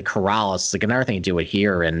what he did at Corrales, it's like another thing to do it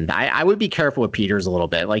here. And I would be careful with Pieters a little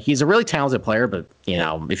bit. Like, he's a really talented player, but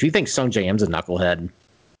if you think Sung Jae Im's a knucklehead,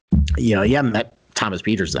 you haven't met Thomas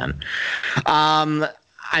Pieters then.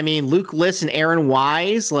 I mean, Luke List and Aaron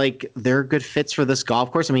Wise, like, they're good fits for this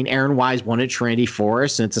golf course. I mean, Aaron Wise won at Trinity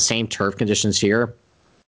Forest, and it's the same turf conditions here.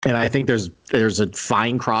 And I think there's a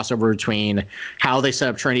fine crossover between how they set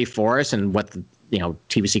up Trinity Forest and what the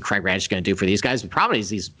TPC Craig Ranch is going to do for these guys. The problem is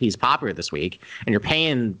he's popular this week, and you're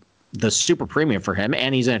paying the super premium for him,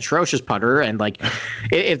 and he's an atrocious putter. And like,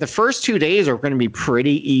 if the first 2 days are going to be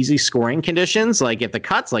pretty easy scoring conditions, like if the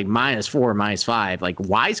cut's like -4, -5, like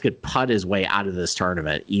Wise could putt his way out of this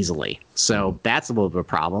tournament easily. So that's a little bit of a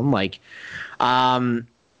problem. Like, I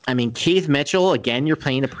mean, Keith Mitchell, again, you're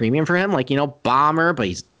paying a premium for him. Like, bomber, but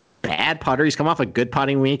he's bad putter. He's come off a good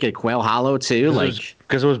putting week at Quail Hollow too.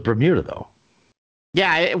 Because it was Bermuda though.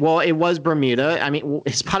 Yeah, it was Bermuda. I mean,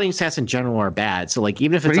 his putting stats in general are bad. So, like,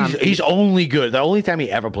 even if he's only good. The only time he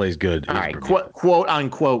ever plays good. All right, quote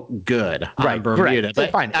unquote good on Bermuda.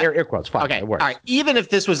 But fine, air quotes. Fine. Okay, all right. Even if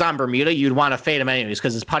this was on Bermuda, you'd want to fade him anyways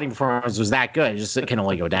because his putting performance was that good. It can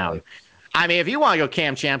only go down. I mean, if you want to go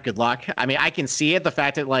Cam Champ, good luck. I mean, I can see it. The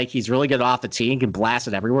fact that like he's really good off the tee and can blast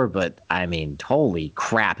it everywhere. But I mean, holy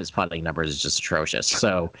crap, his putting numbers is just atrocious.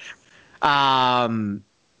 So, and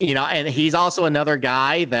he's also another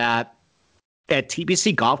guy that at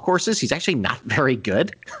TPC golf courses, he's actually not very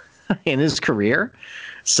good in his career.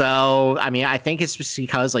 So, I mean, I think it's just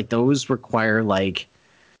because like those require like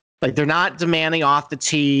they're not demanding off the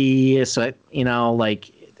tee. So,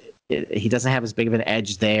 he doesn't have as big of an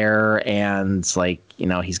edge there. And like,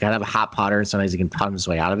 he's got to have a hot putter and sometimes he can putt his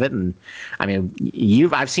way out of it. And I mean,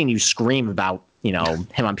 I've seen you scream about, him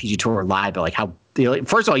on PG Tour Live, but like how,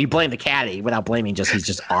 first of all, you blame the caddy without blaming he's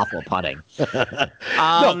just awful at putting.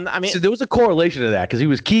 I mean, so there was a correlation to that because he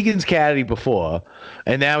was Keegan's caddy before,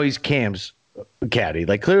 and now he's Cam's caddy.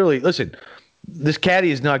 Like, clearly, listen, this caddy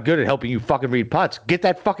is not good at helping you fucking read putts. Get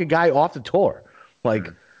that fucking guy off the tour. Like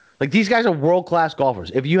these guys are world-class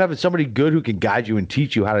golfers. If you have somebody good who can guide you and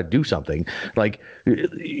teach you how to do something, like,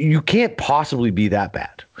 you can't possibly be that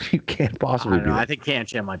bad. You can't possibly be that. I think Cam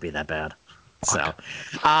Champ might be that bad. So,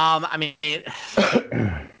 I mean,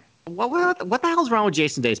 what the hell's wrong with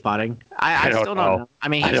Jason Day's putting? I still don't know. I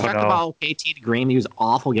mean, he struck the ball KT to green. He was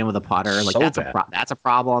awful again with the putter. Like, that's a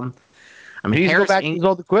problem. I mean, He needs to go Harris back to his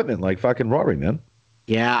old equipment like fucking Rory, man.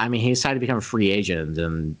 Yeah, I mean, he decided to become a free agent,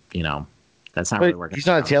 and that's not really working. He's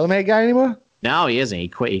not a TaylorMade guy anymore. No, he isn't. He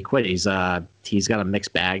quit. He quit. He's got a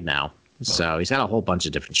mixed bag now. So he's got a whole bunch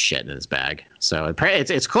of different shit in his bag. So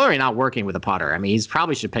it's clearly not working with a putter. I mean, he's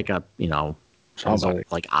probably should pick up,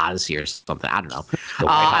 like Odyssey or something. I don't know.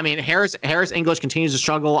 I mean, Harris English continues to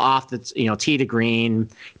struggle off the tee to green.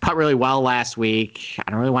 He putt really well last week.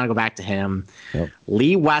 I don't really want to go back to him. Yep.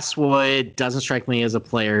 Lee Westwood doesn't strike me as a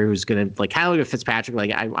player who's gonna kind of look at Fitzpatrick.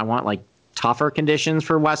 Like I want like tougher conditions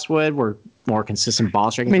for Westwood. We're more consistent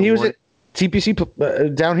ball striking. I mean, he was at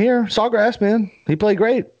TPC down here, Sawgrass, man. He played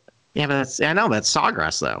great. Yeah, but that's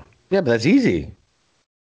Sawgrass though. Yeah, but that's easy.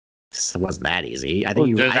 It wasn't that easy. I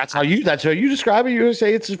think that's how you describe it. You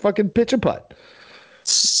say it's a fucking pitch and putt.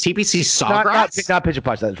 TPC Sawgrass? Not pitch and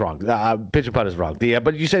putt. That's wrong. Pitch and putt is wrong. Yeah,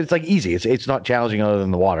 but you said it's like easy. It's not challenging other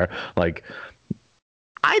than the water. Like,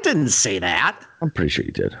 I didn't say that. I'm pretty sure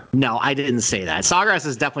you did. No, I didn't say that. Sawgrass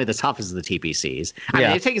is definitely the toughest of the TPCs. I mean,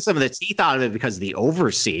 they've taken some of the teeth out of it because of the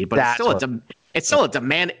overseed, but it's still a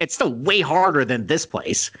demand. It's still way harder than this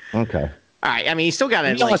place. Okay. All right. I mean, you still got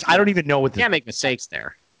to. I don't even know what. You can't make mistakes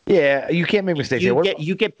there. Yeah, you can't make mistakes.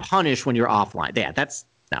 You get punished when you're offline. Yeah, that's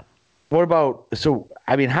no. What about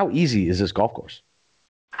I mean, how easy is this golf course?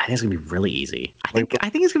 I think it's gonna be really easy. I think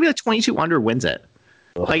it's gonna be like 22 under wins it.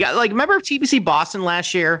 Ugh. Like remember TPC Boston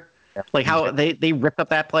last year? Yeah. Like how they ripped up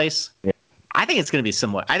that place. Yeah. I think it's gonna be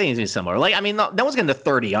similar. Like I mean, no one's gonna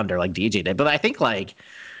 30 under like DJ did, but I think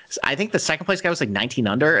the second place guy was like 19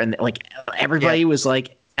 under, and like everybody was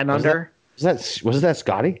like under. Was that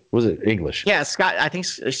Scotty? Was it English? Yeah, Scott. I think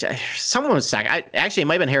someone was second. Actually, it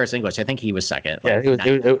might have been Harris English. I think he was second. Yeah,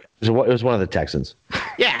 it was one of the Texans.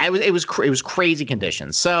 Yeah, it was crazy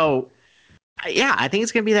conditions. So, yeah, I think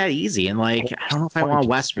it's gonna be that easy. And like, I don't know if I want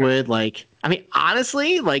Westwood. Like, I mean,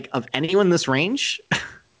 honestly, like of anyone in this range,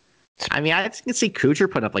 I mean, I can see Kuchar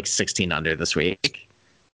put up like 16 under this week.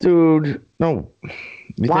 Dude, no.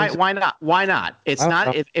 Why not? Why not? It's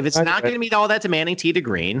not if it's not going to meet all that demanding tee to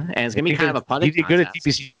green, and it's going to be kind of a putting. He's good at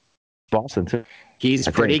TPC Boston too. He's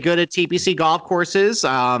pretty good at TPC golf courses.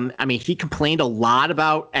 I mean, he complained a lot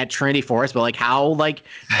about at Trinity Forest, but like how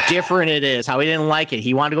different it is, how he didn't like it.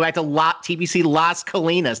 He wanted to go back to TPC Las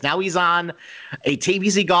Colinas. Now he's on a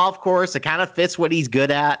TPC golf course that kind of fits what he's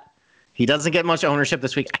good at. He doesn't get much ownership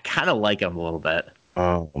this week. I kind of like him a little bit.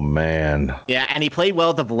 Oh man! Yeah, and he played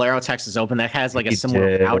well at the Valero Texas Open. That has like a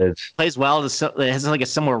similar route. Plays well. It has like a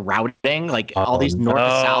similar routing, like all these north to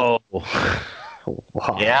south.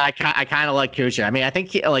 Wow. Yeah, I kind of like Kuchar. I mean, I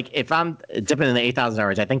think if I'm dipping in the 8,000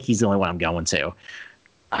 yards, I think he's the only one I'm going to.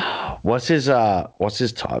 What's his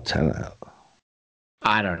top 10 at?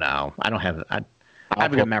 I don't know. I don't have. I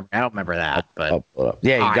don't remember that, but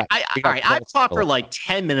yeah, I've talked for like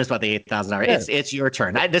 10 minutes about the 8,000 hours. Yeah. It's your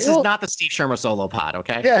turn. This is not the Steve Shermer solo pod,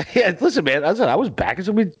 okay? Yeah. Listen, man, I was back. It's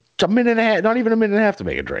gonna be a minute and a half, not even a minute and a half to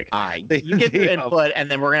make a drink. All right, you get your input, and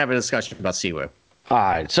then we're gonna have a discussion about Siwoo. All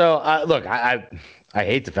right, so look, I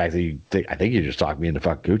hate the fact that I think you just talked me into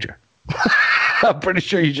fucking Kuchar. I'm pretty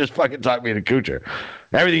sure you just fucking talked me into Kuchar.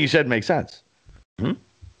 Everything you said makes sense. Hmm?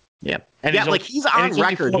 Yeah, and he's on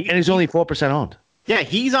record, and he's only 4% owned. Yeah,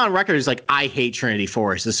 he's on record as like, I hate Trinity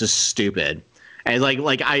Forest. This is stupid. And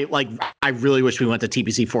I really wish we went to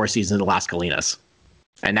TPC 4 seasons of Las Colinas.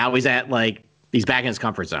 And now he's back in his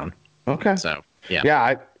comfort zone. Okay. So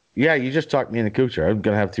yeah. You just talked me into Kuchar. I'm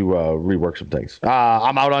gonna have to rework some things.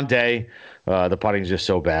 I'm out on day. The putting's just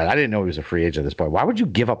so bad. I didn't know he was a free agent at this point. Why would you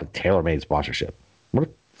give up a TaylorMade sponsorship? What a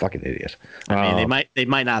fucking idiot. I mean, they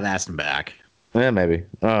might not have asked him back. Yeah, maybe.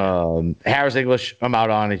 Harris English, I'm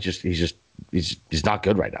out on. He's not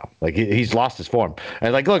good right now. Like he's lost his form.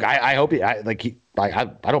 And like, look, I hope I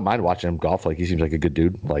don't mind watching him golf. Like he seems like a good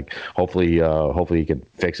dude. Like hopefully he can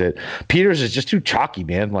fix it. Peters is just too chalky,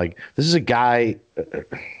 man. Like this is a guy.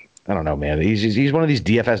 I don't know, man. He's one of these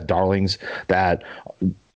DFS darlings that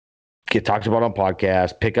get talked about on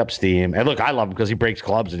podcasts, pick up steam. And look, I love him because he breaks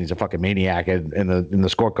clubs and he's a fucking maniac. And the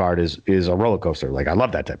scorecard is a roller coaster. Like I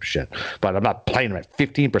love that type of shit. But I'm not playing him at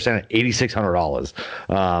 15% at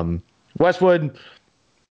 $8,600. Westwood,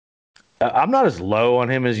 I'm not as low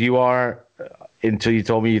on him as you are until you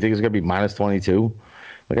told me you think it's going to be minus 22.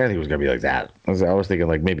 Like, I think it was going to be like that. I was thinking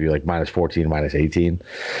like maybe like minus 14, minus 18.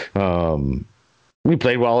 We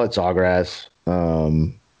played well at Sawgrass. I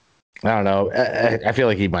don't know. I feel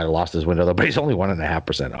like he might have lost his window, though, but he's only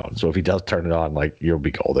 1.5% owned. So if he does turn it on, like, you'll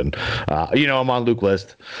be golden. I'm on Luke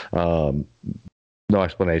List. No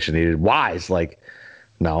explanation needed. Wise, like,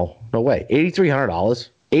 no way. $8,300?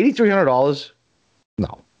 $8,300?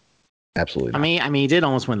 No. Absolutely not. I mean, he did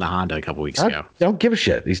almost win the Honda a couple weeks ago. Don't give a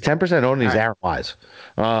shit. He's 10% owned and he's All right. Aaron Wise.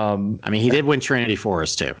 I mean, he did win Trinity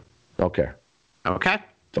Forest too. Don't care. Okay.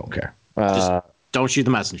 Don't care. Just don't shoot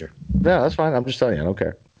the messenger. No, that's fine. I'm just telling you, I don't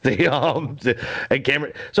care. And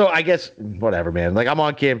Cameron. So I guess whatever, man. Like I'm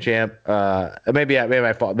on Cam Champ. Maybe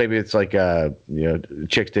I fault. Maybe it's like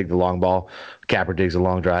chicks dig the long ball, Capper digs the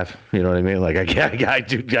long drive. You know what I mean? Like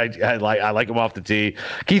I like him off the tee.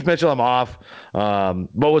 Keith Mitchell, I'm off.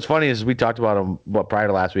 But what's funny is we talked about him prior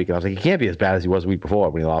to last week, and I was like, he can't be as bad as he was the week before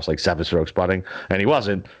when he lost like 7 strokes putting, and he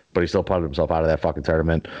wasn't. But he still putted himself out of that fucking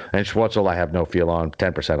tournament. And Schwartzel, I have no feel on.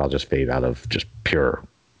 10%, I'll just fade out of just pure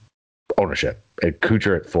ownership. And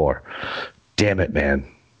Kuchar at 4. Damn it, man.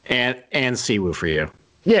 And Siwoo for you.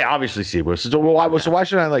 Yeah, obviously Siwoo. So why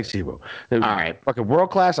should I like Siwoo? All right. Fucking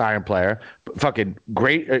world-class iron player. Fucking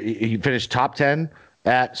great. He finished top 10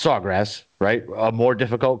 at Sawgrass, right? A more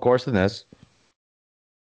difficult course than this.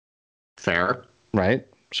 Fair. Right?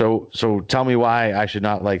 So tell me why I should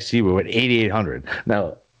not like Siwoo at 8,800.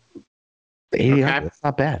 Now, 8,800, that's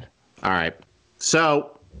not bad. All right.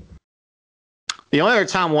 So the only other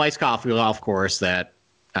Tom Weiskopf golf course that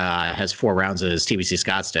has 4 rounds is TBC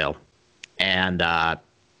Scottsdale. And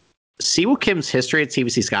Siwoo Kim's history at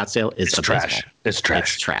TBC Scottsdale is trash. It's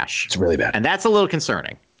trash. It's trash. It's really bad. And that's a little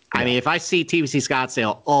concerning. Yeah. I mean, if I see TBC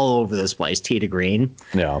Scottsdale all over this place, tee to green,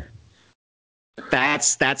 yeah,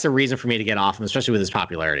 that's a reason for me to get off him, especially with his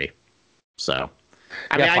popularity. So,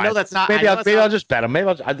 I mean, fine. I know that's not. Maybe I'll just bet him.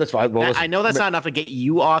 That's fine. Well, I know that's not enough to get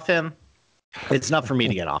you off him. It's enough for me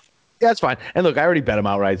to get off. Yeah, that's fine. And look, I already bet him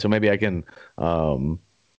outright, so maybe I can. I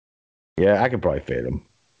can probably fade him.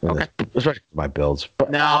 Okay. Especially my builds. But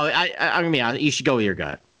no, I'm gonna be honest. You should go with your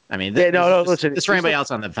gut. I mean, listen. This for anybody else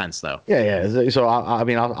on the fence, though. Yeah. So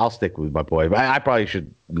I'll stick with my boy, but I probably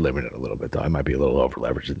should limit it a little bit, though. I might be a little over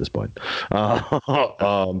leveraged at this point.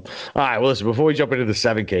 All right. Well, listen. Before we jump into the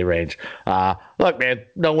 7K range, look, man,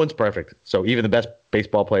 no one's perfect. So even the best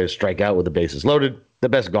baseball players strike out with the bases loaded. The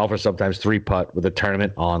best golfers sometimes 3-putt with a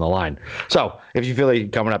tournament on the line. So if you feel like you're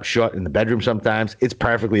coming up short in the bedroom sometimes, it's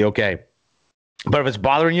perfectly okay. But if it's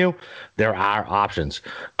bothering you, there are options.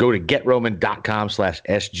 Go to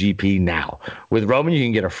GetRoman.com/SGP now. With Roman, you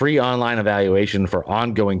can get a free online evaluation for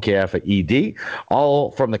ongoing care for ED, all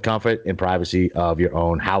from the comfort and privacy of your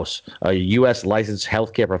own house. A U.S. licensed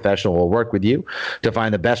healthcare professional will work with you to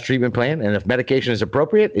find the best treatment plan, and if medication is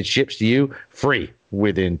appropriate, it ships to you free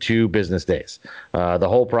within 2 business days. The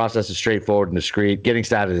whole process is straightforward and discreet. Getting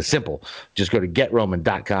started is simple. Just go to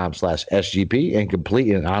GetRoman.com/SGP and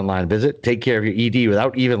complete an online visit. Take care of your ED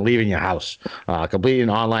without even leaving your house. Complete an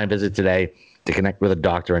online visit today to connect with a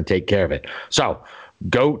doctor and take care of it. So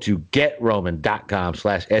go to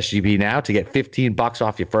GetRoman.com/SGP now to get $15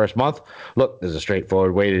 off your first month. Look, there's a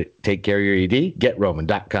straightforward way to take care of your ED.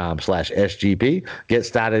 GetRoman.com/SGP. Get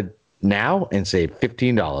started now and save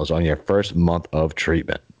 $15 on your first month of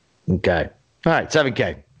treatment. Okay. All right,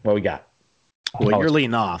 7K. What we got? Well, you're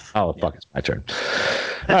leading off. Oh, fuck, it's my turn.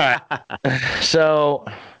 All right. So,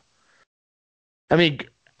 I mean,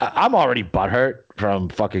 I'm already butthurt from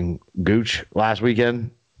fucking Gooch last weekend.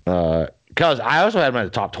 Because I also had him at the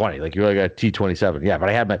top 20. Like, you really got T27. Yeah, but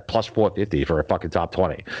I had him at plus 450 for a fucking top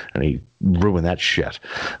 20. And he ruined that shit.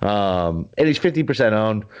 And he's 50%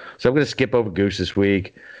 owned. So I'm going to skip over Gooch this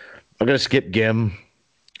week. I'm going to skip Gim.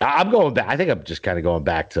 I'm going back. I think I'm just kind of going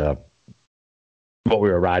back to what we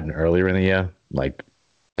were riding earlier in the year, like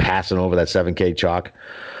passing over that 7K chalk.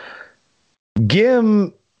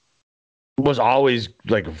 Gim was always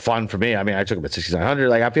like fun for me. I mean, I took him at 6,900.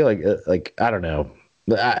 Like, I feel like I don't know.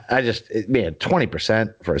 I just, man,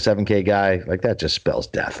 20% for a 7K guy, like that just spells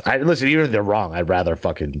death. Listen, even if they're wrong, I'd rather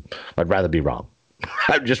be wrong.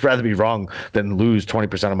 I'd just rather be wrong than lose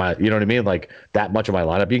 20% of my, you know what I mean? Like that much of my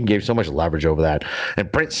lineup. You can give so much leverage over that.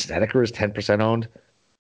 And Brent Snedeker is 10% owned.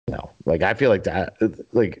 No, like I feel like that,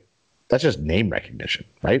 like that's just name recognition,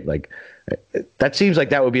 right? Like that seems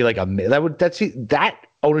like that would be like that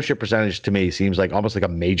ownership percentage to me seems like almost like a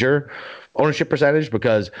major ownership percentage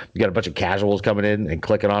because you got a bunch of casuals coming in and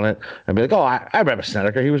clicking on it and be like, oh, I remember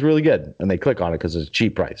Snedeker. He was really good. And they click on it because it's a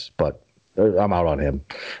cheap price, but I'm out on him.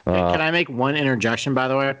 Can I make one interjection, by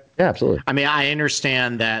the way? Yeah, absolutely. I mean, I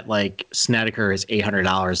understand that like Snedeker is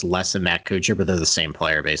 $800 less than Matt Kuchar, but they're the same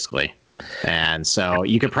player basically. And so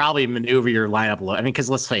you could probably maneuver your lineup a little. I mean, because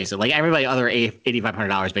let's face it, like everybody other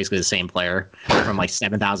 $8,500 basically the same player from like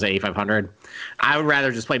 7,000 to 8,500. I would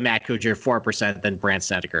rather just play Matt Kuchar 4% than Brant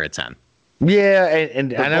Snedeker at 10. Yeah,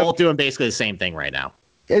 and they're both doing basically the same thing right now.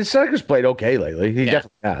 And Snedeker's played okay lately. He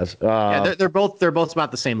definitely has. Yeah, they're both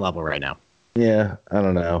about the same level right now. Yeah, I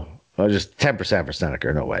don't know. Just 10% for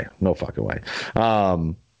Snedeker. No way. No fucking way.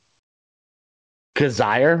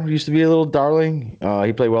 Kazire used to be a little darling.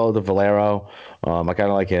 He played well at the Valero. I kind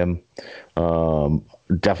of like him.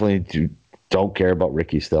 Definitely don't care about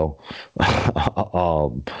Ricky still.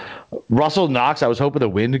 Russell Knox, I was hoping the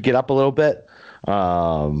wind would get up a little bit.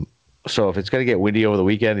 So if it's going to get windy over the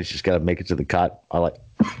weekend, he's just got to make it to the cut. I like.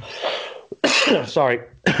 Sorry,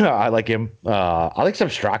 I like him. I like some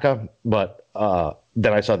Straka, but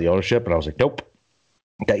then I saw the ownership and I was like, nope.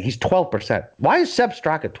 He's 12%. Why is Seb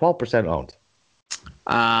Straka 12% owned?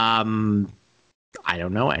 I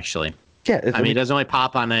don't know actually. Yeah, I mean, it doesn't really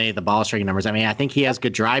pop on any of the ball striking numbers. I mean, I think he has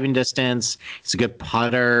good driving distance. He's a good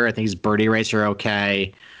putter. I think his birdie rates are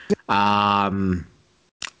okay. I don't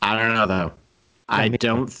know though. I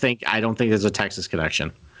don't think there's a Texas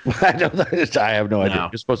connection. I have no idea.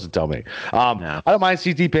 You're supposed to tell me. I don't mind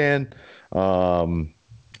CT Pan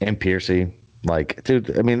and Piercy. Like,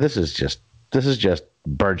 dude, I mean, this is just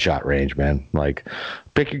birdshot range, man. Like,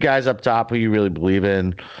 pick your guys up top who you really believe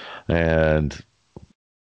in, and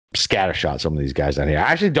scattershot some of these guys down here.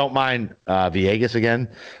 I actually don't mind Villegas again.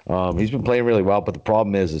 He's been playing really well, but the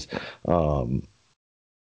problem is the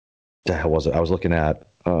hell was it? I was looking at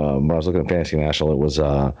when I was looking at Fantasy National. It was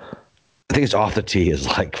I think it's off the tee is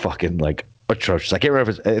like fucking like atrocious. I can't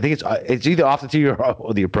remember if it's. I think it's either off the tee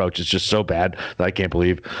or the approach. It's just so bad that I can't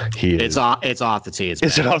believe he is. It's off the tee.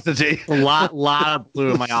 It's off the tee. A lot of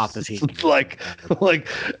blue in my off the tee. like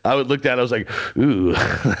I would look at it. I was like, ooh,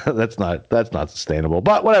 that's not sustainable.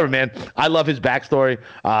 But whatever, man. I love his backstory.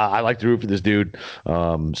 I like to root for this dude.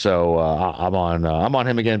 So I'm on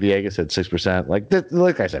him again. Villegas at 6%.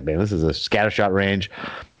 Like I said, man, this is a scattershot range.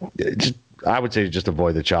 I would say just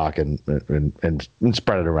avoid the chalk and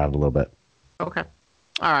spread it around a little bit. Okay.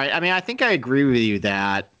 All right. I mean, I think I agree with you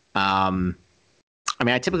that, I mean,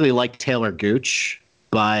 I typically like Taylor Gooch,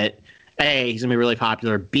 but A, he's going to be really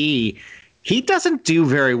popular. B, he doesn't do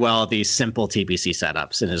very well at these simple TPC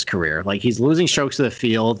setups in his career. Like, he's losing strokes to the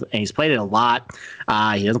field, and he's played it a lot.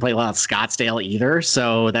 He doesn't play a lot of Scottsdale either,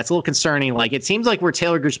 so that's a little concerning. Like, it seems like where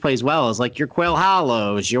Taylor Gooch plays well is like your Quail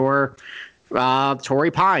Hollows, your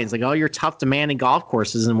Torrey Pines, like all your tough demanding golf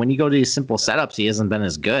courses, and when you go to these simple setups, he hasn't been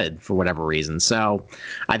as good for whatever reason. So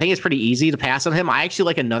I think it's pretty easy to pass on him. I actually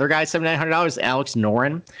like another guy, $7,900, Alex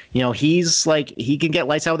Noren. You know, he's like, he can get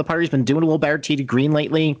lights out with the putter. He's been doing a little better tee to green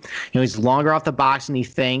lately. You know, he's longer off the box than you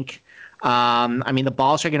think. I mean, the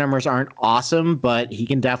ball striking numbers aren't awesome, but he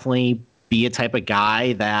can definitely be a type of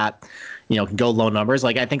guy that, you know, can go low numbers.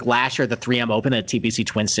 Like, I think last year at the 3M Open at TPC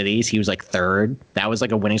Twin Cities, he was like third. That was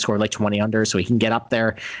like a winning score, like 20 under. So he can get up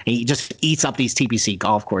there, and he just eats up these TPC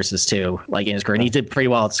golf courses too, like in his career. And he did pretty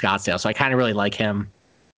well at Scottsdale. So I kind of really like him.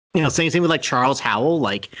 You know, same thing with like Charles Howell,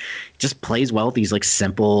 like just plays well with these like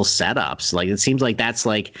simple setups. Like, it seems like that's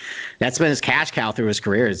been his cash cow through his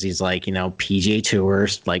career, is these like, you know, PGA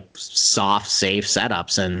Tours, like soft, safe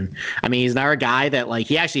setups. And I mean, he's not a guy that, like,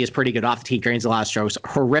 he actually is pretty good off the tee, drains a lot of strokes,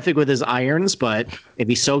 horrific with his irons, but if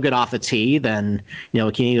he's so good off the tee, then, you know,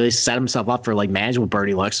 he can easily set himself up for like manageable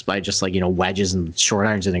birdie looks by just like, you know, wedges and short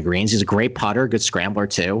irons in the greens. He's a great putter, good scrambler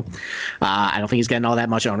too. I don't think he's getting all that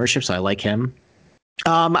much ownership, so I like him.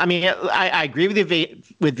 I mean, I agree with you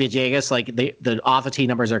with Villegas. Like, the off the tee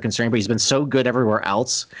numbers are concerning, but he's been so good everywhere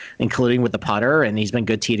else, including with the putter, and he's been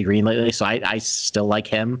good tee to green lately. So I still like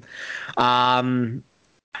him. I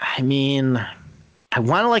mean, I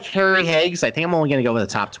want to like Harry Higgs. I think I'm only going to go with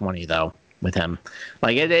the top 20 though with him.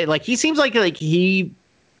 Like, like he seems like he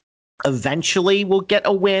eventually will get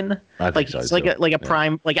a win. Like, so, it's like a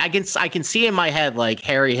prime. Like, I can see in my head like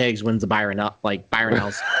Harry Higgs wins the Byron Nelson.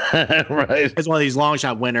 Right. As one of these long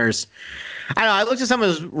shot winners. I don't know. I looked at some of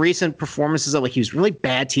his recent performances. Like, he was really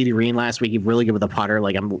bad tee to green last week. He's really good with the putter.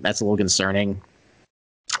 Like, that's a little concerning.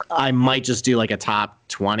 I might just do like a top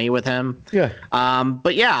 20 with him. Yeah.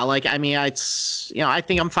 But yeah, like, I mean, it's, you know, I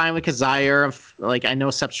think I'm fine with Kazire. Like, I know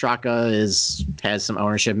Sepp Straka has some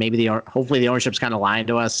ownership. Maybe hopefully the ownership's kind of lying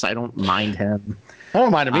to us. I don't mind him. I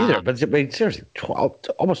don't mind him either, but seriously,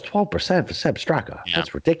 almost 12% for Sepp Straka. Yeah.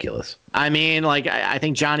 That's ridiculous. I mean, like, I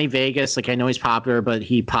think Johnny Vegas, like, I know he's popular, but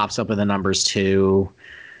he pops up in the numbers too.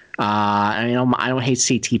 I mean, I don't hate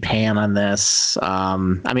CT Pan on this. I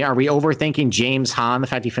mean, are we overthinking James Hahn, the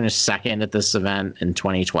fact he finished second at this event in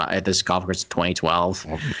 2012, at this golf course in 2012?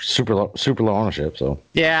 Super low ownership, so.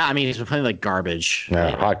 Yeah, I mean, he's been playing like garbage.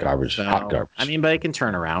 Yeah, hot garbage. I mean, but it can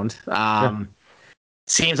turn around.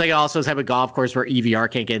 Seems like it also is type of golf course where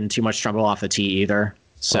EVR can't get in too much trouble off the tee either.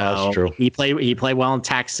 So that's true. He played well in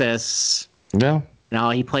Texas. Yeah. No,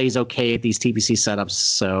 he plays okay at these TPC setups,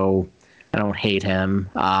 so I don't hate him.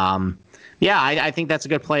 Yeah, I think that's a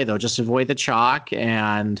good play though. Just avoid the chalk,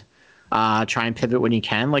 and Try and pivot when you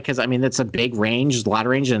can, like, because I mean it's a big range, a lot of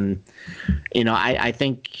range, and I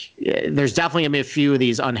think there's definitely gonna be a few of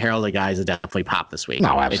these unheralded guys that definitely pop this week.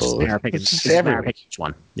 No, absolutely. It's every pick each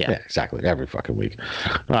one. Yeah, exactly. Every fucking week.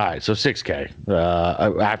 All right, so 6K.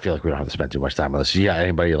 I feel like we don't have to spend too much time on this. Yeah,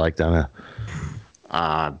 anybody you like down there?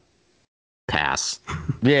 Pass.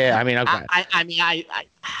 Yeah, I mean, okay.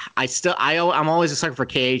 I'm always a sucker for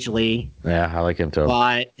KH Lee. Yeah, I like him too.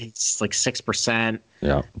 But it's like 6%.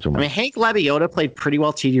 Yeah. I mean, Hank Labiota played pretty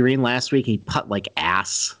well TD Green last week. He put like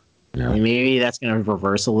ass. Yeah. I mean, maybe that's going to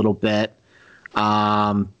reverse a little bit.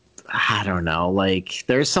 I don't know. Like,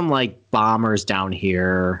 there's some like bombers down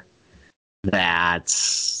here that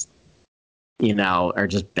are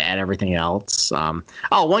just bad everything else. One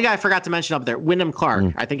guy I forgot to mention up there, Wyndham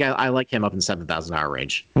Clark. I think I like him up in the $7,000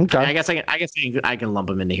 range. Okay. I guess I can lump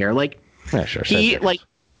him into here. Like, yeah, sure.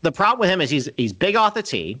 The problem with him is he's big off the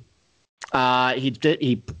tee. He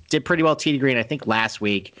did pretty well tee to green, I think, last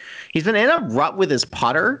week. He's been in a rut with his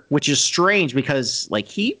putter, which is strange because like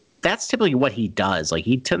that's typically what he does. Like,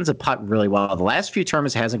 he tends to putt really well. The last few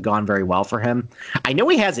tournaments hasn't gone very well for him. I know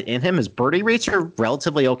he has it in him. His birdie rates are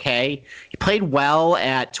relatively okay. He played well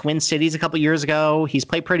at Twin Cities a couple years ago. He's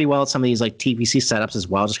played pretty well at some of these like TPC setups as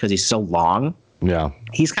well, just because he's so long. Yeah,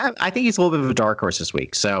 I think he's a little bit of a dark horse this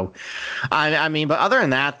week. So, I mean, but other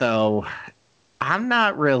than that, though, I'm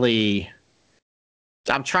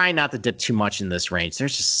trying not to dip too much in this range.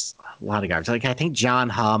 There's just a lot of guys. Like, I think John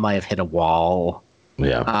Ha might have hit a wall.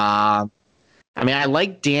 Yeah. I mean, I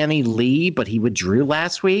like Danny Lee, but he withdrew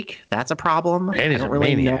last week. That's a problem. And he's a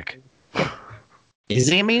maniac. Is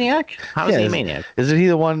he a maniac? How is he a maniac? Isn't he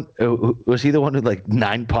the one? Was he the one who like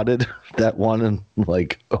 9-putted that one and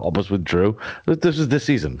like almost withdrew? This was this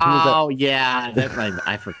season. Oh yeah,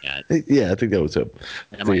 I forget. Yeah, I think that was him.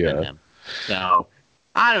 That might have been him. So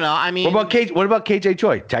I don't know. I mean, what about KJ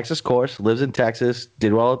Choi? Texas course, lives in Texas,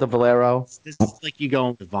 did well at the Valero. This is like you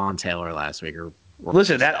going with Vaughn Taylor last week, or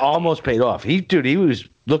listen, that almost paid off. He was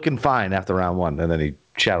looking fine after round one, and then he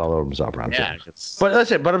shat all over himself round two.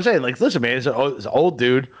 But I'm saying, like, listen, man, it's an old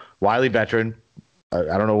dude, wily veteran.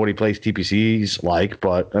 I don't know what he plays TPCs like,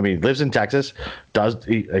 but I mean, lives in Texas. I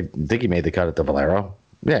think he made the cut at the Valero.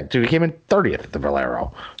 Yeah, dude, he came in 30th at the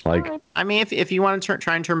Valero. Like, I mean, if you want to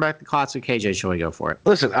try and turn back the clocks with KJ Choi, go for it.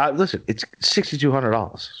 Listen, it's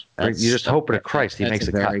 $6,200. Right? You're just hoping to Christ he makes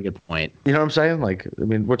the cut. That's a very good point. You know what I'm saying? Like, I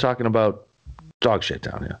mean, we're talking about dog shit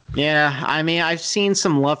down here. Yeah, I mean, I've seen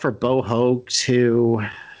some love for Bo Hoag too.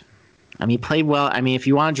 I mean, he played well. I mean, if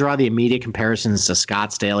you want to draw the immediate comparisons to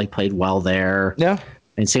Scottsdale, he played well there. Yeah.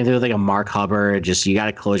 And same thing with like a Mark Hubbard. Just you got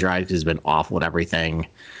to close your eyes because he's been awful at everything.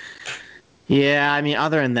 Yeah, I mean,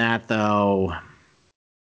 other than that though,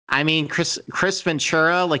 I mean, Chris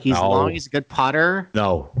Ventura, like he's long, he's a good putter.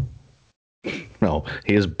 No, he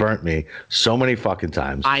has burnt me so many fucking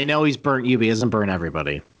times. I know he's burnt you, but he doesn't burn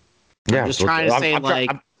everybody. Yeah, I'm just trying to say,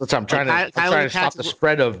 I'm trying to stop the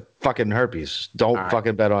spread of fucking herpes. Don't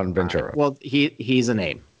fucking bet on Ventura. Well, he's a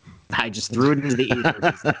name. I just threw it into the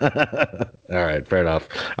ether. All right, fair enough.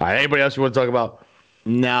 All right, anybody else you want to talk about?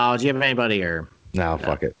 No, do you have anybody or? No,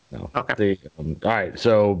 fuck it. No. Okay. All right,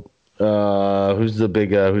 so who's the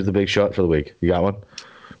big shot for the week? You got one?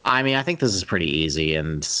 I mean, I think this is pretty easy,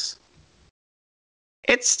 and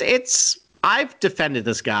it's. I've defended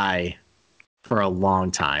this guy for a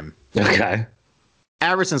long time. Okay.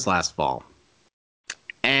 Ever since last fall.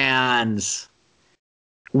 And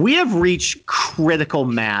we have reached critical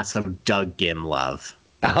mass of Doug Ghim love.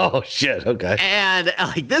 Oh shit! Okay. And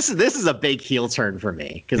like this is a big heel turn for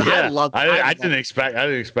me because I didn't expect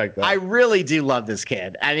that. I really do love this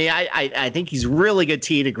kid. I mean, I think he's really good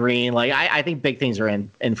tee to green. Like I think big things are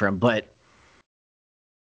in for him, but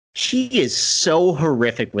he is so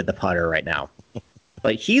horrific with the putter right now.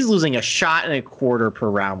 Like he's losing a shot and a quarter per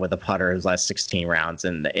round with a putter his last 16 rounds,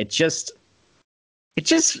 and it just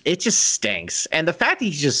stinks. And the fact that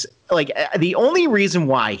he's just like the only reason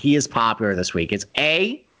why he is popular this week is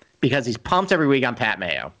A, because he's pumped every week on Pat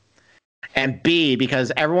Mayo, and B,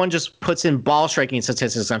 because everyone just puts in ball striking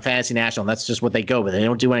statistics on Fantasy National. And that's just what they go with. They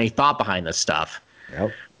don't do any thought behind this stuff.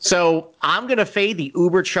 Yep. So I'm gonna fade the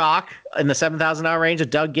Uber chalk in the $7,000 range of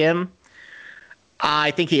Doug Ghim.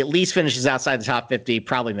 I think he at least finishes outside the top 50.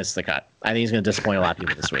 Probably misses the cut. I think he's going to disappoint a lot of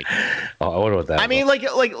people this week. I wonder what that. I mean, like,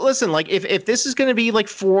 listen, like if this is going to be like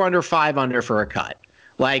 4 under, 5 under for a cut,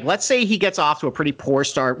 like let's say he gets off to a pretty poor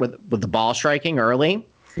start with the ball striking early.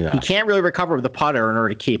 Yeah. He can't really recover with the putter in order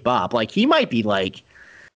to keep up. Like he might be like,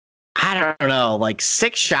 I don't know, like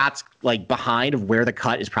 6 shots like behind of where the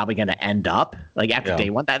cut is probably going to end up. Like after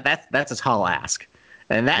day one, that's a tall ask.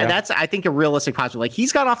 And that's, I think, a realistic possibility. Like,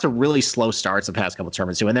 he's gone off to really slow starts the past couple of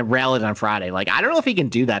tournaments too, and then rallied on Friday. Like, I don't know if he can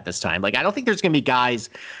do that this time. Like, I don't think there's going to be guys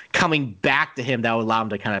coming back to him that will allow him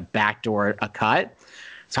to kind of backdoor a cut.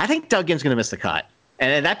 So I think Doug Ginn's going to miss the cut.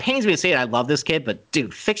 And that pains me to say it. I love this kid, but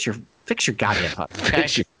dude, fix your goddamn putter. Okay?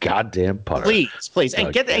 Fix your goddamn putter, please,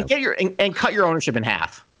 and cut your ownership in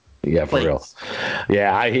half. Yeah, for real.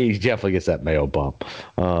 Yeah, he definitely gets that Mayo bump.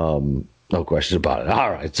 No questions about it. All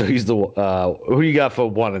right, so he's the who you got for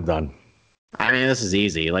one and done? I mean, this is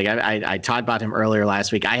easy. Like I talked about him earlier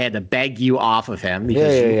last week. I had to beg you off of him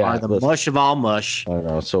because you are the mush of all mush. I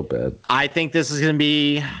know, it's so bad. I think this is going to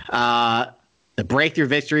be the breakthrough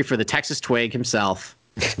victory for the Texas Twig himself,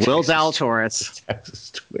 Will Zalatoris.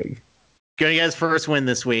 Texas Twig. Going to get his first win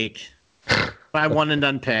this week. My one and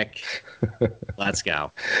done pick. Let's go.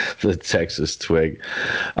 The Texas Twig.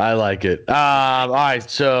 I like it. All right,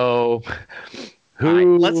 so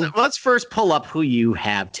who? Right, let's first pull up who you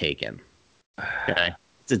have taken. Okay,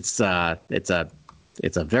 it's a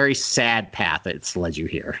very sad path that's led you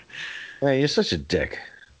here. Hey, you're such a dick.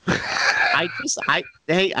 I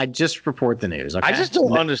just report the news. Okay? I just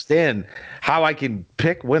don't understand how I can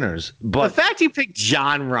pick winners. But the fact you picked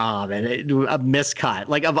John Rahm and a miscut,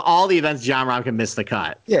 like of all the events, John Rahm can miss the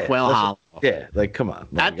cut. Yeah, Quail Hollow. Yeah, like come on.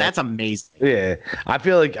 That's amazing. Yeah, I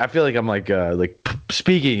feel like I'm like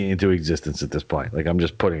speaking into existence at this point. Like I'm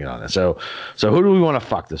just putting it on it. So who do we want to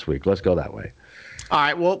fuck this week? Let's go that way. All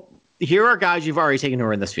right. Well, here are guys you've already taken who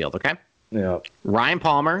are in this field. Okay. Yeah. Ryan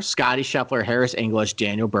Palmer, Scotty Scheffler, Harris English,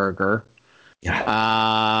 Daniel Berger. Yeah.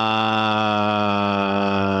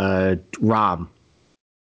 Rahm.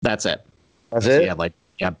 That's it. That's it. Yeah,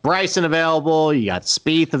 you got Bryson available. You got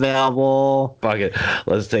Spieth available. Fuck it.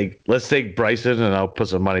 Let's take Bryson and I'll put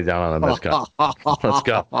some money down on a miscut. Let's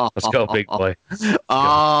go. Let's go, big boy.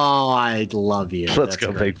 I love you. Let's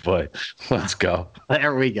go, big boy. Let's go.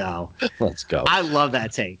 There we go. Let's go. I love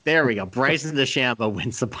that take. There we go. Bryson DeChambeau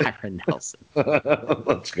wins the Byron Nelson.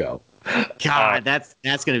 Let's go. God, that's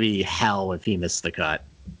going to be hell if he missed the cut.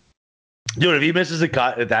 Dude, if he misses the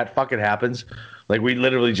cut, if that fucking happens, like we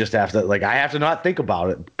literally just have to, like I have to not think about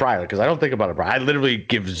it prior because I don't think about it prior. I literally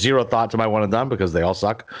give zero thought to my one and done because they all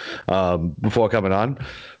suck before coming on.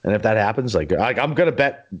 And if that happens, like I'm gonna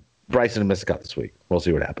bet Bryson to miss the cut this week. We'll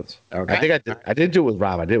see what happens. Okay. I think I did do it with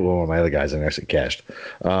Rahm. I did it with one of my other guys and actually cashed.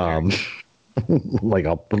 Like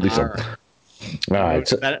I'll at least. All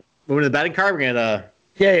right. Moving to the betting card, we're gonna.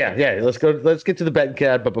 Yeah. Let's go. Let's get to the betting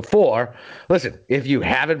card. But before, listen, if you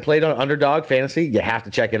haven't played on Underdog Fantasy, you have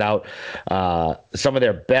to check it out. Some of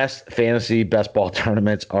their best fantasy best ball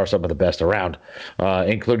tournaments are some of the best around,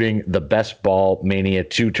 including the Best Ball Mania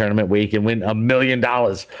 2 tournament where you can win $1 million.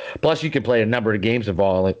 Plus, you can play a number of games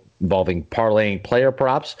involving parlaying player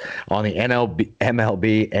props on the MLB,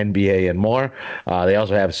 NBA, and more. They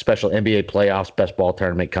also have a special NBA playoffs best ball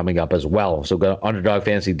tournament coming up as well. So go to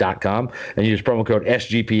underdogfantasy.com and use promo code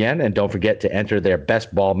SGPN. And don't forget to enter their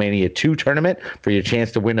Best Ball Mania 2 tournament for your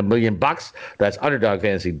chance to win $1 million. That's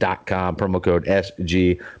underdogfantasy.com, promo code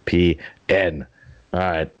SGPN. All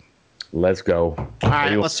right, let's go. All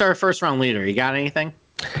right, let's start first round leader. You got anything?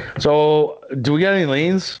 So do we got any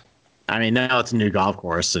leans? I mean, now it's a new golf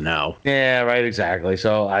course, so no. Yeah, right, exactly.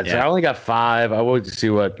 So I only got 5. I wanted to see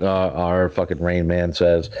what our fucking Rain Man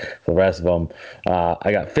says for the rest of them.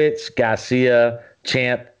 I got Fitz, Garcia,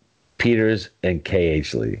 Champ, Peters, and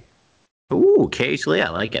KH Lee. Ooh, KH Lee, I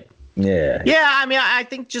like it. Yeah. Yeah, I mean, I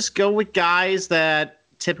think just go with guys that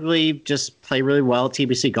typically just play really well at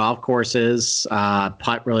TBC golf courses,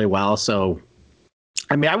 putt really well. So,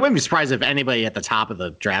 I mean, I wouldn't be surprised if anybody at the top of the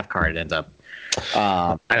draft card ends up.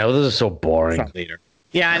 I know this is so boring.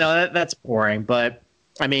 Yeah, I know that's boring, but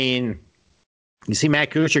I mean, you see Matt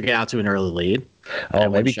Kuchar get out to an early lead. Oh,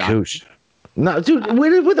 maybe Kuch. No, dude,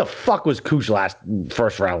 where the fuck was Kuch last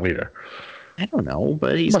first round leader? I don't know,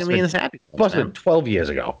 but he's gonna be in this happy. Must have been 12 years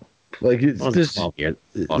ago. Like it's just 12 years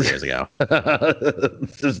ago.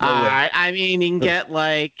 I mean, you can get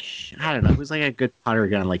like I don't know, who's like a good putter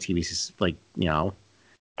gun like TBC, like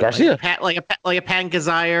Garcia, like a Pat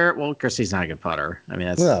Kazire. Well, Garcia's not a good putter. I mean,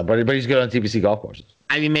 that's but he's good on TBC golf courses.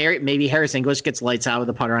 I mean, maybe Harris English gets lights out with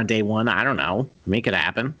the putter on day one. I don't know. I mean, it could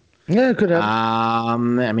happen. Yeah, it could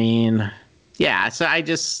happen. I mean, yeah. So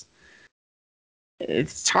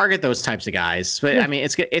it's target those types of guys. But I mean,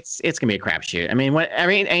 it's gonna be a crapshoot. I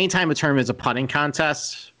mean, anytime a tournament is a putting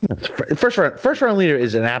contest, first round leader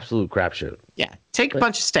is an absolute crapshoot. Yeah, take a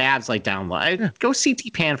bunch of stabs like down low. Go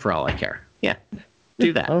CT Pan for all I care. Yeah.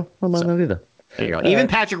 Do that. Oh, I might not either. There you go. Even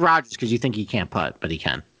Patrick Rogers, because you think he can't putt, but he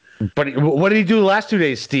can. But what did he do the last 2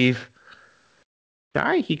 days, Steve?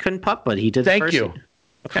 Sorry, he couldn't putt, but he did. Thank you.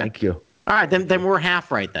 Okay. Thank you. All right, then we're half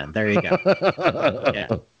right then. There you go. Yeah.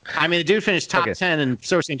 I mean, the dude finished top 10 and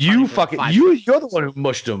sourcing. You're the one who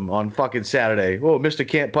mushed him on fucking Saturday. Oh, Mr.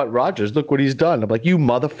 Can't Putt Rogers, look what he's done. I'm like, you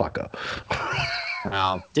motherfucker.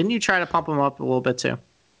 Well, didn't you try to pump him up a little bit too?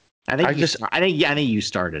 I think you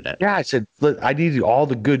started it. Yeah, I said I need all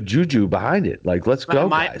the good juju behind it. Like, let's go,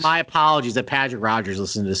 guys. My apologies that Patrick Rogers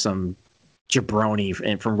listened to some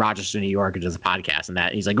jabroni from Rochester, New York, who does a podcast, and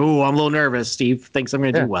that he's like, "Oh, I'm a little nervous. Steve thinks I'm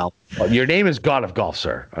going to do well." Well, your name is God of Golf,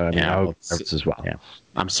 sir. I mean, I hope nervous as well. Yeah.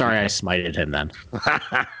 I'm sorry I smited him then.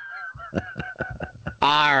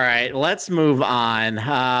 All right, let's move on.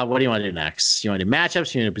 What do you want to do next? You want to do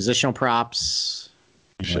matchups? You want to do positional props?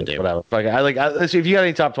 Whatever. Let's see if you got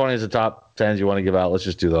any top 20s or top 10s you want to give out. Let's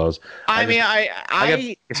just do those.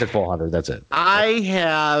 I said 400. That's it. I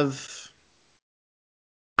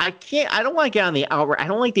don't want to get on the outright. I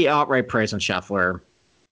don't like the outright price on Scheffler,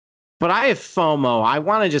 but I have FOMO. I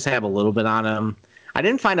want to just have a little bit on him. I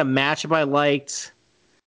didn't find a matchup I liked.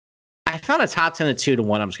 I found a top 10 at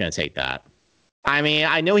 2-1. I'm just going to take that. I mean,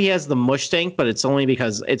 I know he has the mush stink, but it's only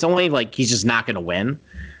like he's just not going to win.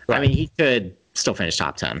 Right. I mean, he could still finish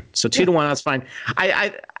top 10. So 2-1, that's fine.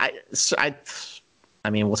 I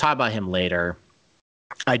mean, we'll talk about him later.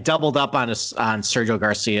 I doubled up on Sergio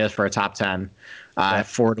Garcia for a top 10 at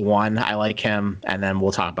 4-1. I like him, and then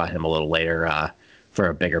we'll talk about him a little later for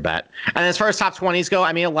a bigger bet. And as far as top 20s go,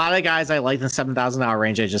 I mean, a lot of the guys I like in the $7,000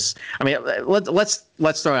 range.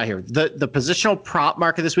 Let's throw it out here. The positional prop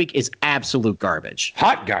market this week is absolute garbage.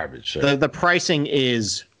 Hot garbage. Sir. The pricing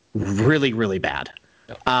is really, really bad.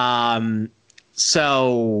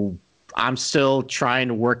 So I'm still trying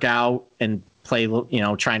to work out and play,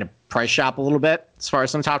 trying to price shop a little bit as far as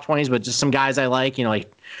some top 20s, but just some guys I like, like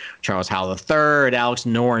Charles Howell III, Alex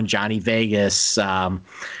Noren, Johnny Vegas. I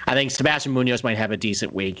think Sebastian Munoz might have a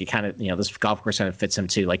decent week. He kind of, this golf course kind of fits him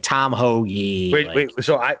too. Like Tom Hoagie. Wait.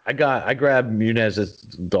 So I grabbed Munoz. As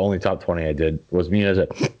the only top 20 I did was Munoz at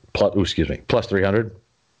plus 300.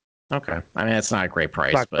 Okay. I mean, that's not a great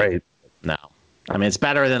price, not great. No. I mean, it's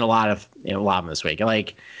better than a lot of them this week.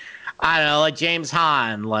 Like, I don't know, like James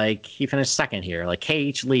Hahn, like he finished second here, like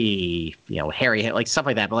KH Lee, Harry, like stuff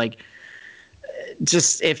like that. But like,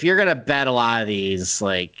 just if you're gonna bet a lot of these,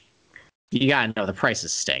 like, you gotta know the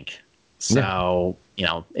prices stink. So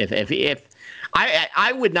if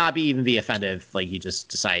I would not even be offended if like you just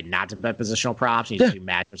decide not to bet positional props, you just do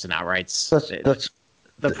matchups and outrights.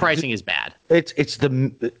 The pricing is bad. It's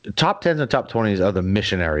the top 10s and top 20s are the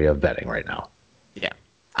missionary of betting right now. Yeah.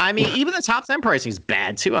 I mean, even the top 10 pricing is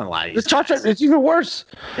bad too on a lot of these. The top 10, it's even worse.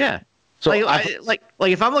 Yeah. So like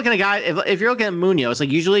if I'm looking at a guy, if you're looking at Munoz, like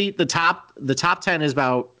usually the top 10 is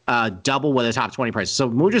about double what the top 20 price. So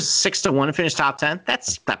Munoz 6-1 to finish top 10.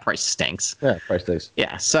 That price stinks. Yeah, price stinks.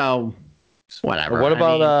 Yeah. So whatever. What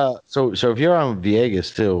about so if you're on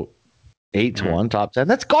Viegas too, 8-1 top 10.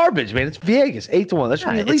 That's garbage, man. It's Vegas 8-1. That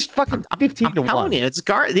should be at least fucking 15-1. It's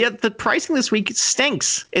the pricing this week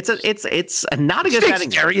stinks. It's not a good betting.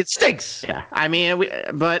 Gary, it stinks. Yeah, I mean,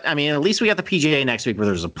 at least we got the PGA next week where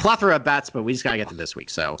there's a plethora of bets, but we just gotta get to this week.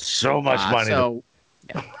 So much money. So,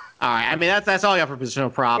 yeah. All right. I mean, that's all I got for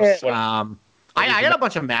positional props. Yeah. I got a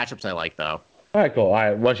bunch of matchups I like though. All right, cool. All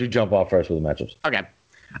right, why don't you jump off first with the matchups? Okay.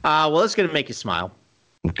 Well, it's gonna make you smile.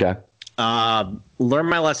 Okay.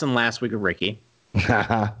 Learned my lesson last week with Ricky.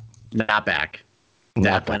 Not back.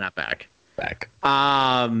 Definitely not back.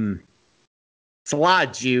 It's a lot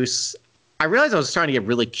of juice. I realized I was starting to get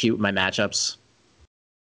really cute in my matchups.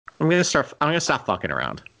 I'm gonna stop fucking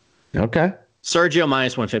around. Okay. Sergio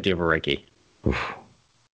minus 150 over Ricky. Oof.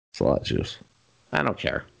 It's a lot of juice. I don't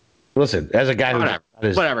care. Listen, as a guy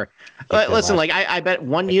whatever. Listen, like I bet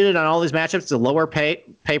 1 unit on all these matchups. It's a lower pay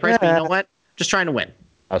price, but you know what? Just trying to win.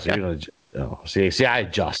 Oh, so you're gonna see, I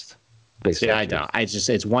adjust. See, I don't.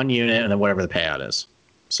 It's 1 unit and then whatever the payout is.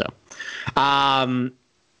 So, I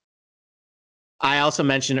also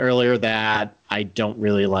mentioned earlier that I don't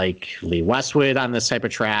really like Lee Westwood on this type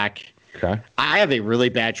of track. Okay. I have a really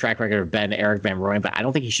bad track record of Eric Van Rooyen, but I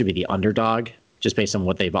don't think he should be the underdog just based on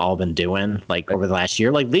what they've all been doing over the last year.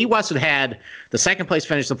 Like Lee Westwood had the second place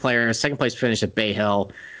finish the Players, second place finish at Bay Hill.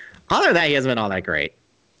 Other than that, he hasn't been all that great.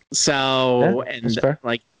 So,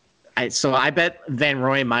 I bet Van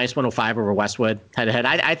Rooyen minus 105 over Westwood head to head.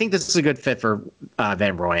 I think this is a good fit for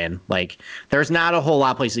Van Rooyen. Like, there's not a whole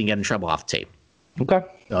lot of places you can get in trouble off the tape. Okay.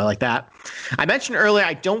 So I like that. I mentioned earlier,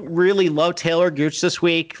 I don't really love Taylor Gooch this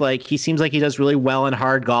week. Like, he seems like he does really well in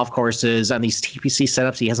hard golf courses. On these TPC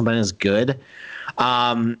setups, he hasn't been as good.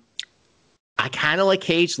 I kind of like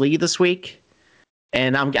KH Lee this week.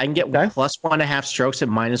 And I can get plus 1.5 strokes at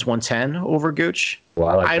minus 110 over Gooch.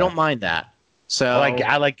 Well, I don't mind that. So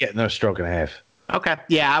I like getting those stroke and a half. Okay.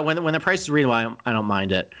 Yeah, when the price is reasonable, I don't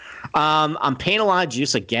mind it. I'm paying a lot of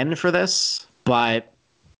juice again for this, but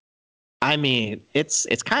I mean, it's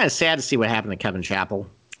kind of sad to see what happened to Kevin Chappell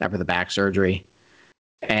after the back surgery,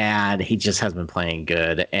 and he just has been playing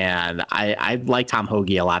good. And I like Tom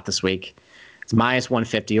Hoagie a lot this week. It's minus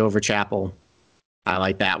 150 over Chappell. I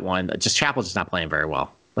like that one. Just Chappell's just not playing very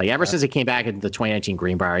well. Like ever since he came back in the 2019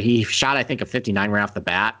 Greenbrier, he shot I think a 59 right off the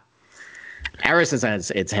bat. Ever since then,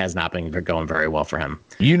 it has not been going very well for him.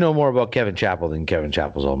 You know more about Kevin Chappell than Kevin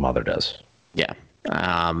Chappell's own mother does. Yeah,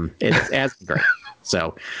 it has been great.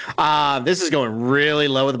 So this is going really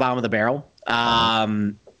low at the bottom of the barrel.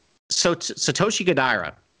 So Satoshi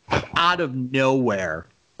Kodaira, out of nowhere,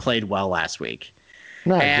 played well last week.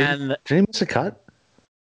 No, and did he miss a cut?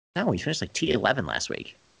 No, he finished like T11 last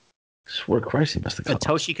week. I swear Christ, he missed a cut.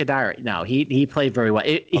 Satoshi Kodaira. No, he played very well.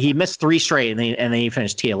 He missed 3 straight, and then he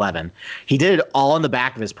finished T11. He did it all in the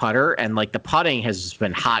back of his putter, and like the putting has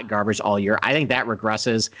been hot garbage all year. I think that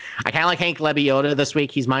regresses. I kind of like Hank Lebioda this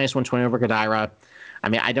week. He's minus 120 over Kodaira. I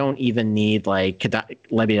mean, I don't even need like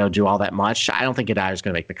Lebioda to do all that much. I don't think Kodaira's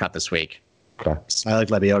going to make the cut this week. Okay. So I like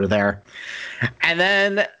Lebioda there. And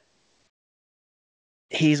then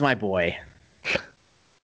he's my boy.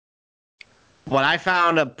 When I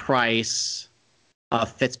found a price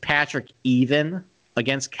of Fitzpatrick even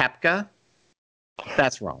against Koepka,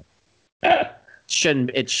 that's wrong. Koepka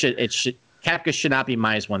should not be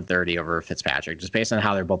minus 130 over Fitzpatrick, just based on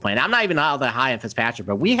how they're both playing. I'm not even all that high on Fitzpatrick,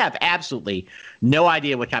 but we have absolutely no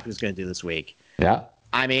idea what Koepka's going to do this week. Yeah.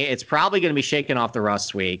 I mean, it's probably going to be shaking off the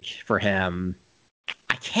rust week for him.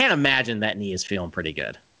 I can't imagine that knee is feeling pretty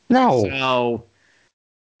good. No. So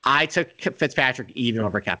I took Fitzpatrick even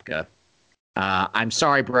over Koepka. I'm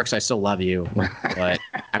sorry, Brooks. I still love you, but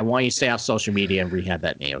I want you to stay off social media and rehab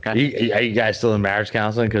that knee. Okay? Are you guys still in marriage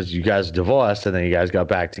counseling? Because you guys divorced and then you guys got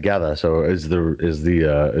back together. So is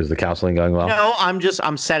the counseling going well? No,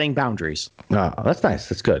 I'm setting boundaries. No, that's nice.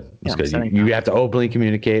 That's good. That's good. You have to openly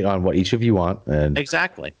communicate on what each of you want. And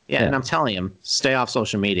exactly. Yeah, and I'm telling him, stay off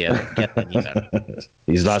social media. Get the knee better.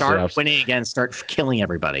 He's not start winning again. Start killing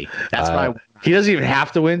everybody. That's why. He doesn't even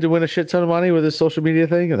have to win a shit ton of money with his social media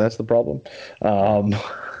thing, and that's the problem. Kind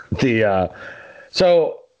of on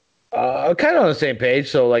the same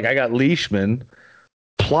page. So like I got Leishman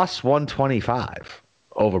plus 125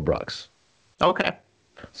 over Brooks. Okay.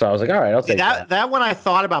 So I was like, all right, I'll take that. That one I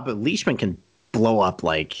thought about, but Leishman can blow up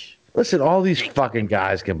like. Listen, all these fucking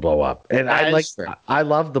guys can blow up, and I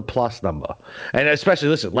love the plus number, and especially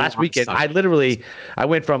last weekend I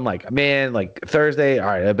went from like Thursday, all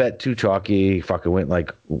right, I bet 2 chalky, fucking went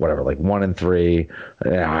like 1-3,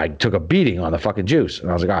 and I took a beating on the fucking juice, and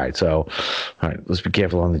I was like, all right, let's be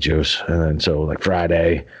careful on the juice, and then so like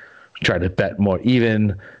Friday, tried to bet more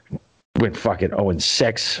even. Went fucking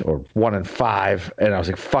 0-6 or 1-5, and I was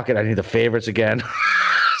like, fuck it, I need the favorites again.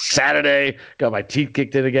 Saturday, got my teeth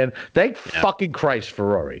kicked in again. Thank fucking Christ for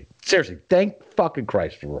Rory. Seriously, thank fucking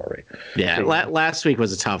Christ for Rory. Yeah, last week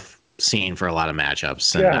was a tough scene for a lot of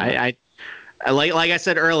matchups. And I like I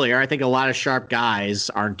said earlier, I think a lot of sharp guys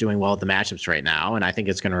aren't doing well with the matchups right now, and I think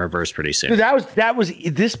it's going to reverse pretty soon. That was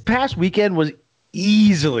this past weekend was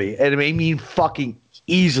easily, and I mean fucking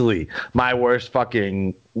easily, my worst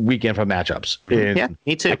fucking weekend for matchups. Yeah,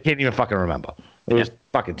 me too. I can't even fucking remember. It was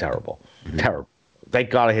fucking terrible. Terrible. Thank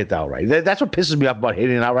God I hit the outright. That's what pisses me off about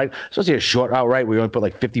hitting an outright. Especially a short outright where you only put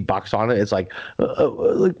like $50 on it. It's like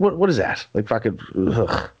what is that? Like fucking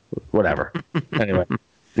whatever. Anyway,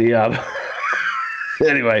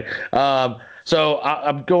 so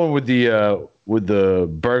I'm going with the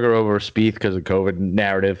Berger over Spieth because of COVID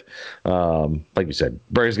narrative. Like you said,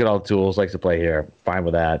 Berger's got all the tools, likes to play here. Fine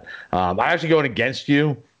with that. I'm actually going against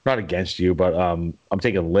you. Not against you, but I'm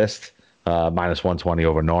taking List minus 120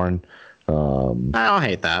 over Noren. I don't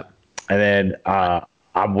hate that. And then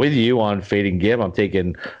I'm with you on fading Gim. I'm sure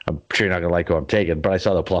you're not gonna like who I'm taking, but I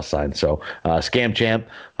saw the plus sign. So Scam Champ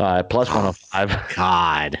plus 105.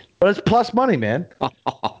 God, but it's plus money, man.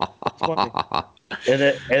 Money. And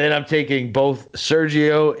then I'm taking both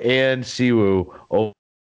Sergio and Siwoo over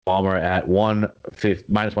Palmer at minus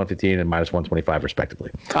 115 and minus 125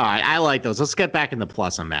 respectively. All right, I like those. Let's get back in the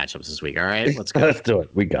plus on matchups this week. All right, let's go. Let's do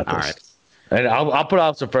it. We got this. All right. And I'll put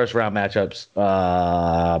out some first round matchups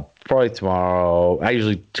probably tomorrow.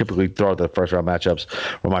 I typically throw out the first round matchups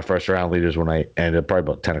with my first round leaders when I end up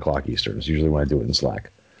probably about 10 o'clock Eastern. It's usually when I do it in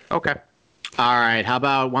Slack. Okay. All right. How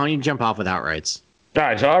about why don't you jump off with outrights? All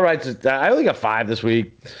right. So outrights, I only got 5 this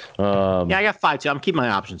week. Yeah, I got 5 too. I'm keeping my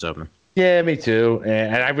options open. Yeah, me too.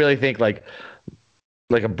 And I really think like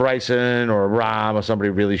like a Bryson or a Rahm or somebody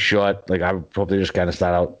really short, like I hope they just kind of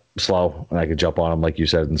start out slow and I could jump on them, like you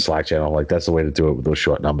said, in the Slack channel. Like that's the way to do it with those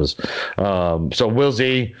short numbers. So Will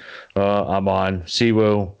Z, I'm on.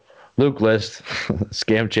 Siwoo, Luke List,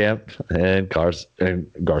 Scam Champ, and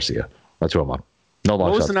Garcia. That's who I'm on. No long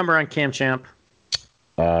What was shots. the number on Cam Champ?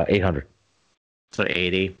 800. So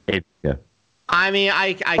 80. Yeah. I mean,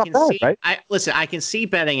 I can bad, see. right? I can see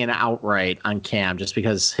betting an outright on Cam just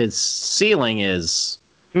because his ceiling is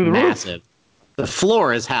Through the roof. massive. The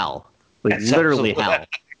floor is hell, like That's literally absolutely-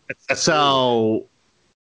 hell. So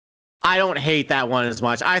I don't hate that one as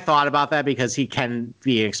much. I thought about that because he can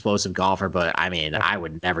be an explosive golfer, but I mean, I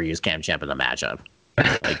would never use Cam Champ in a matchup.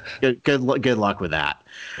 Like, good luck with that.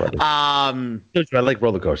 I like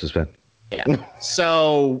roller coasters, man. Yeah.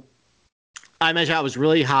 So I mentioned I was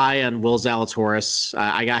really high on Will Zalatoris.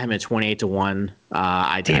 I got him at 28-1.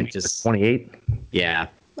 I just 28. yeah.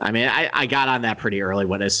 I mean, I got on that pretty early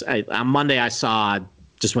when on Monday I saw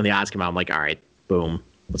just when the odds came out. I'm like, all right, boom,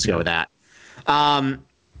 let's go with that. I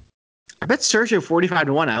bet Sergio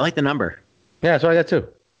 45-1. I like the number. Yeah, that's what I got too.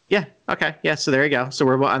 Yeah. Okay. Yeah. So there you go. So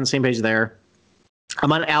we're on the same page there.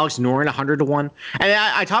 I'm on Alex Noren 100-1, and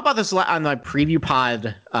I talked about this on my preview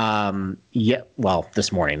pod.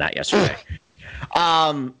 This morning, not yesterday.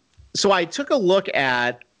 So I took a look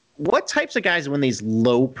at what types of guys win these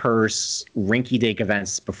low purse rinky-dink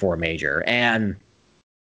events before a major, and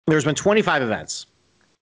there's been 25 events.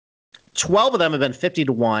 12 of them have been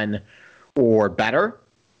 50-1 or better,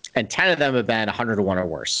 and 10 of them have been 100-1 or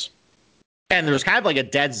worse. And there's kind of like a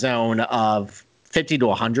dead zone of 50 to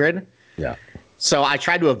 100. Yeah. So I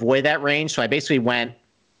tried to avoid that range. So I basically went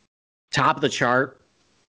top of the chart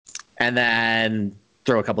and then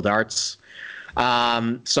throw a couple darts. So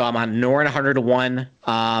I'm on Noren 100-1.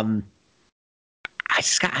 I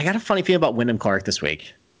got a funny feeling about Wyndham Clark this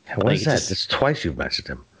week. What is that? It's twice you've mentioned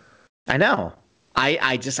him. I know.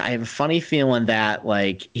 I have a funny feeling that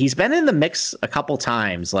like he's been in the mix a couple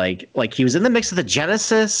times. Like he was in the mix of the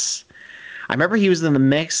Genesis. I remember he was in the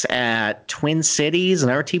mix at Twin Cities,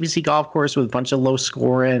 another TPC golf course with a bunch of low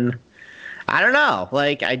scoring. I don't know.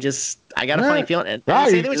 Like I got a funny feeling.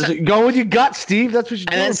 Go with your gut, Steve. That's what you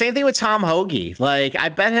do. And then same thing with Tom Hoagie. Like I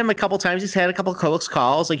bet him a couple times. He's had a couple of close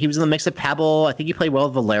calls. Like he was in the mix of Pebble. I think he played well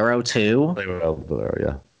with Valero too.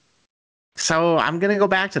 Yeah. So I'm gonna go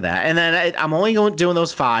back to that. And then I'm only doing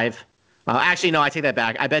those 5. Actually, no, I take that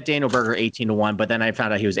back. I bet Daniel Berger 18-1, but then I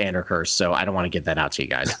found out he was Andrew Curse, so I don't want to give that out to you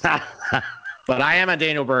guys. But I am on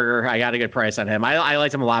Daniel Berger. I got a good price on him. I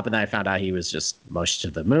liked him a lot, but then I found out he was just most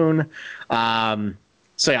to the moon.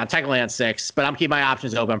 So yeah, I'm technically on 6, but I'm keeping my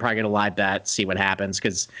options open. I'm probably going to live bet, see what happens,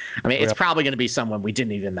 because I mean it's probably going to be someone we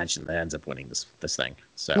didn't even mention that ends up winning this thing.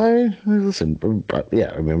 So listen,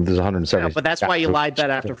 yeah, I mean there's 170. Yeah, but that's why you live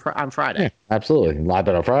bet on Friday. Yeah, absolutely. Live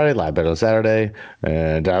bet on Friday, live bet on Saturday,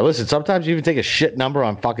 and listen. Sometimes you even take a shit number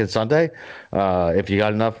on fucking Sunday, if you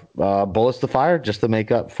got enough bullets to fire just to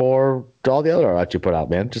make up for all the other odds you put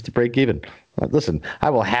out, man, just to break even. Listen, I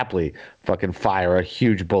will happily fucking fire a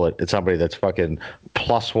huge bullet at somebody that's fucking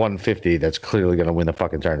plus 150 that's clearly going to win the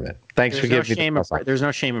fucking tournament. Thanks for giving me There's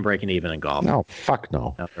no shame in breaking even in golf. No, fuck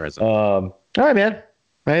no. No, there isn't. All right, man.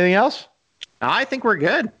 Anything else? I think we're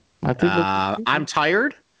good. I'm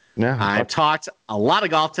tired. Yeah. I've talked a lot of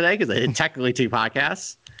golf today because I did technically 2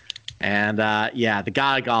 podcasts. And the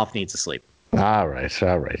guy of golf needs to sleep. All right.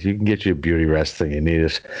 You can get you a beauty rest thing you need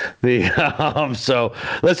is so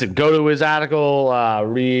listen, go to his article,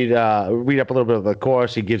 read up a little bit of the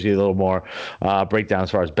course. He gives you a little more breakdown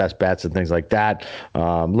as far as best bets and things like that.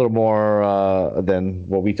 A little more than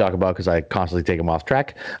what we talk about because I constantly take him off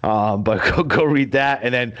track. But go read that,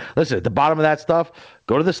 and then listen at the bottom of that stuff.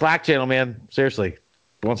 Go to the Slack channel, man. Seriously.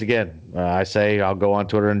 Once again, I say I'll go on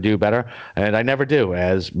Twitter and do better, and I never do,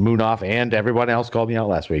 as Moonoff and everyone else called me out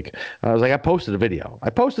last week. I was like, I posted a video.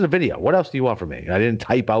 What else do you want from me? I didn't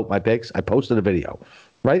type out my picks. I posted a video.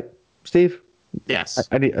 Right, Steve? Yes.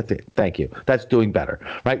 Thank you. That's doing better,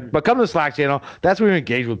 right? But come to the Slack channel. That's where you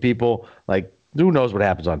engage with people. Like, who knows what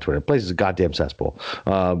happens on Twitter? The place is a goddamn cesspool.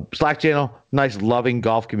 Slack channel, nice, loving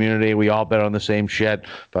golf community. We all bet on the same shit.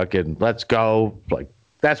 Fucking let's go. Like,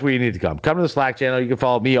 that's where you need to come. Come to the Slack channel. You can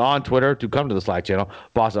follow me on Twitter to come to the Slack channel,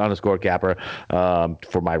 Boston_Capper,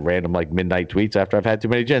 for my random midnight tweets after I've had too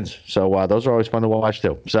many gins. So those are always fun to watch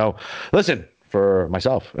too. So listen, for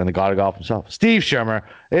myself and the God of Golf himself, Steve Shermer,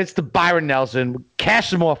 it's the Byron Nelson.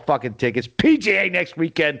 Cash some more fucking tickets. PGA next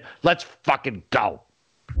weekend. Let's fucking go.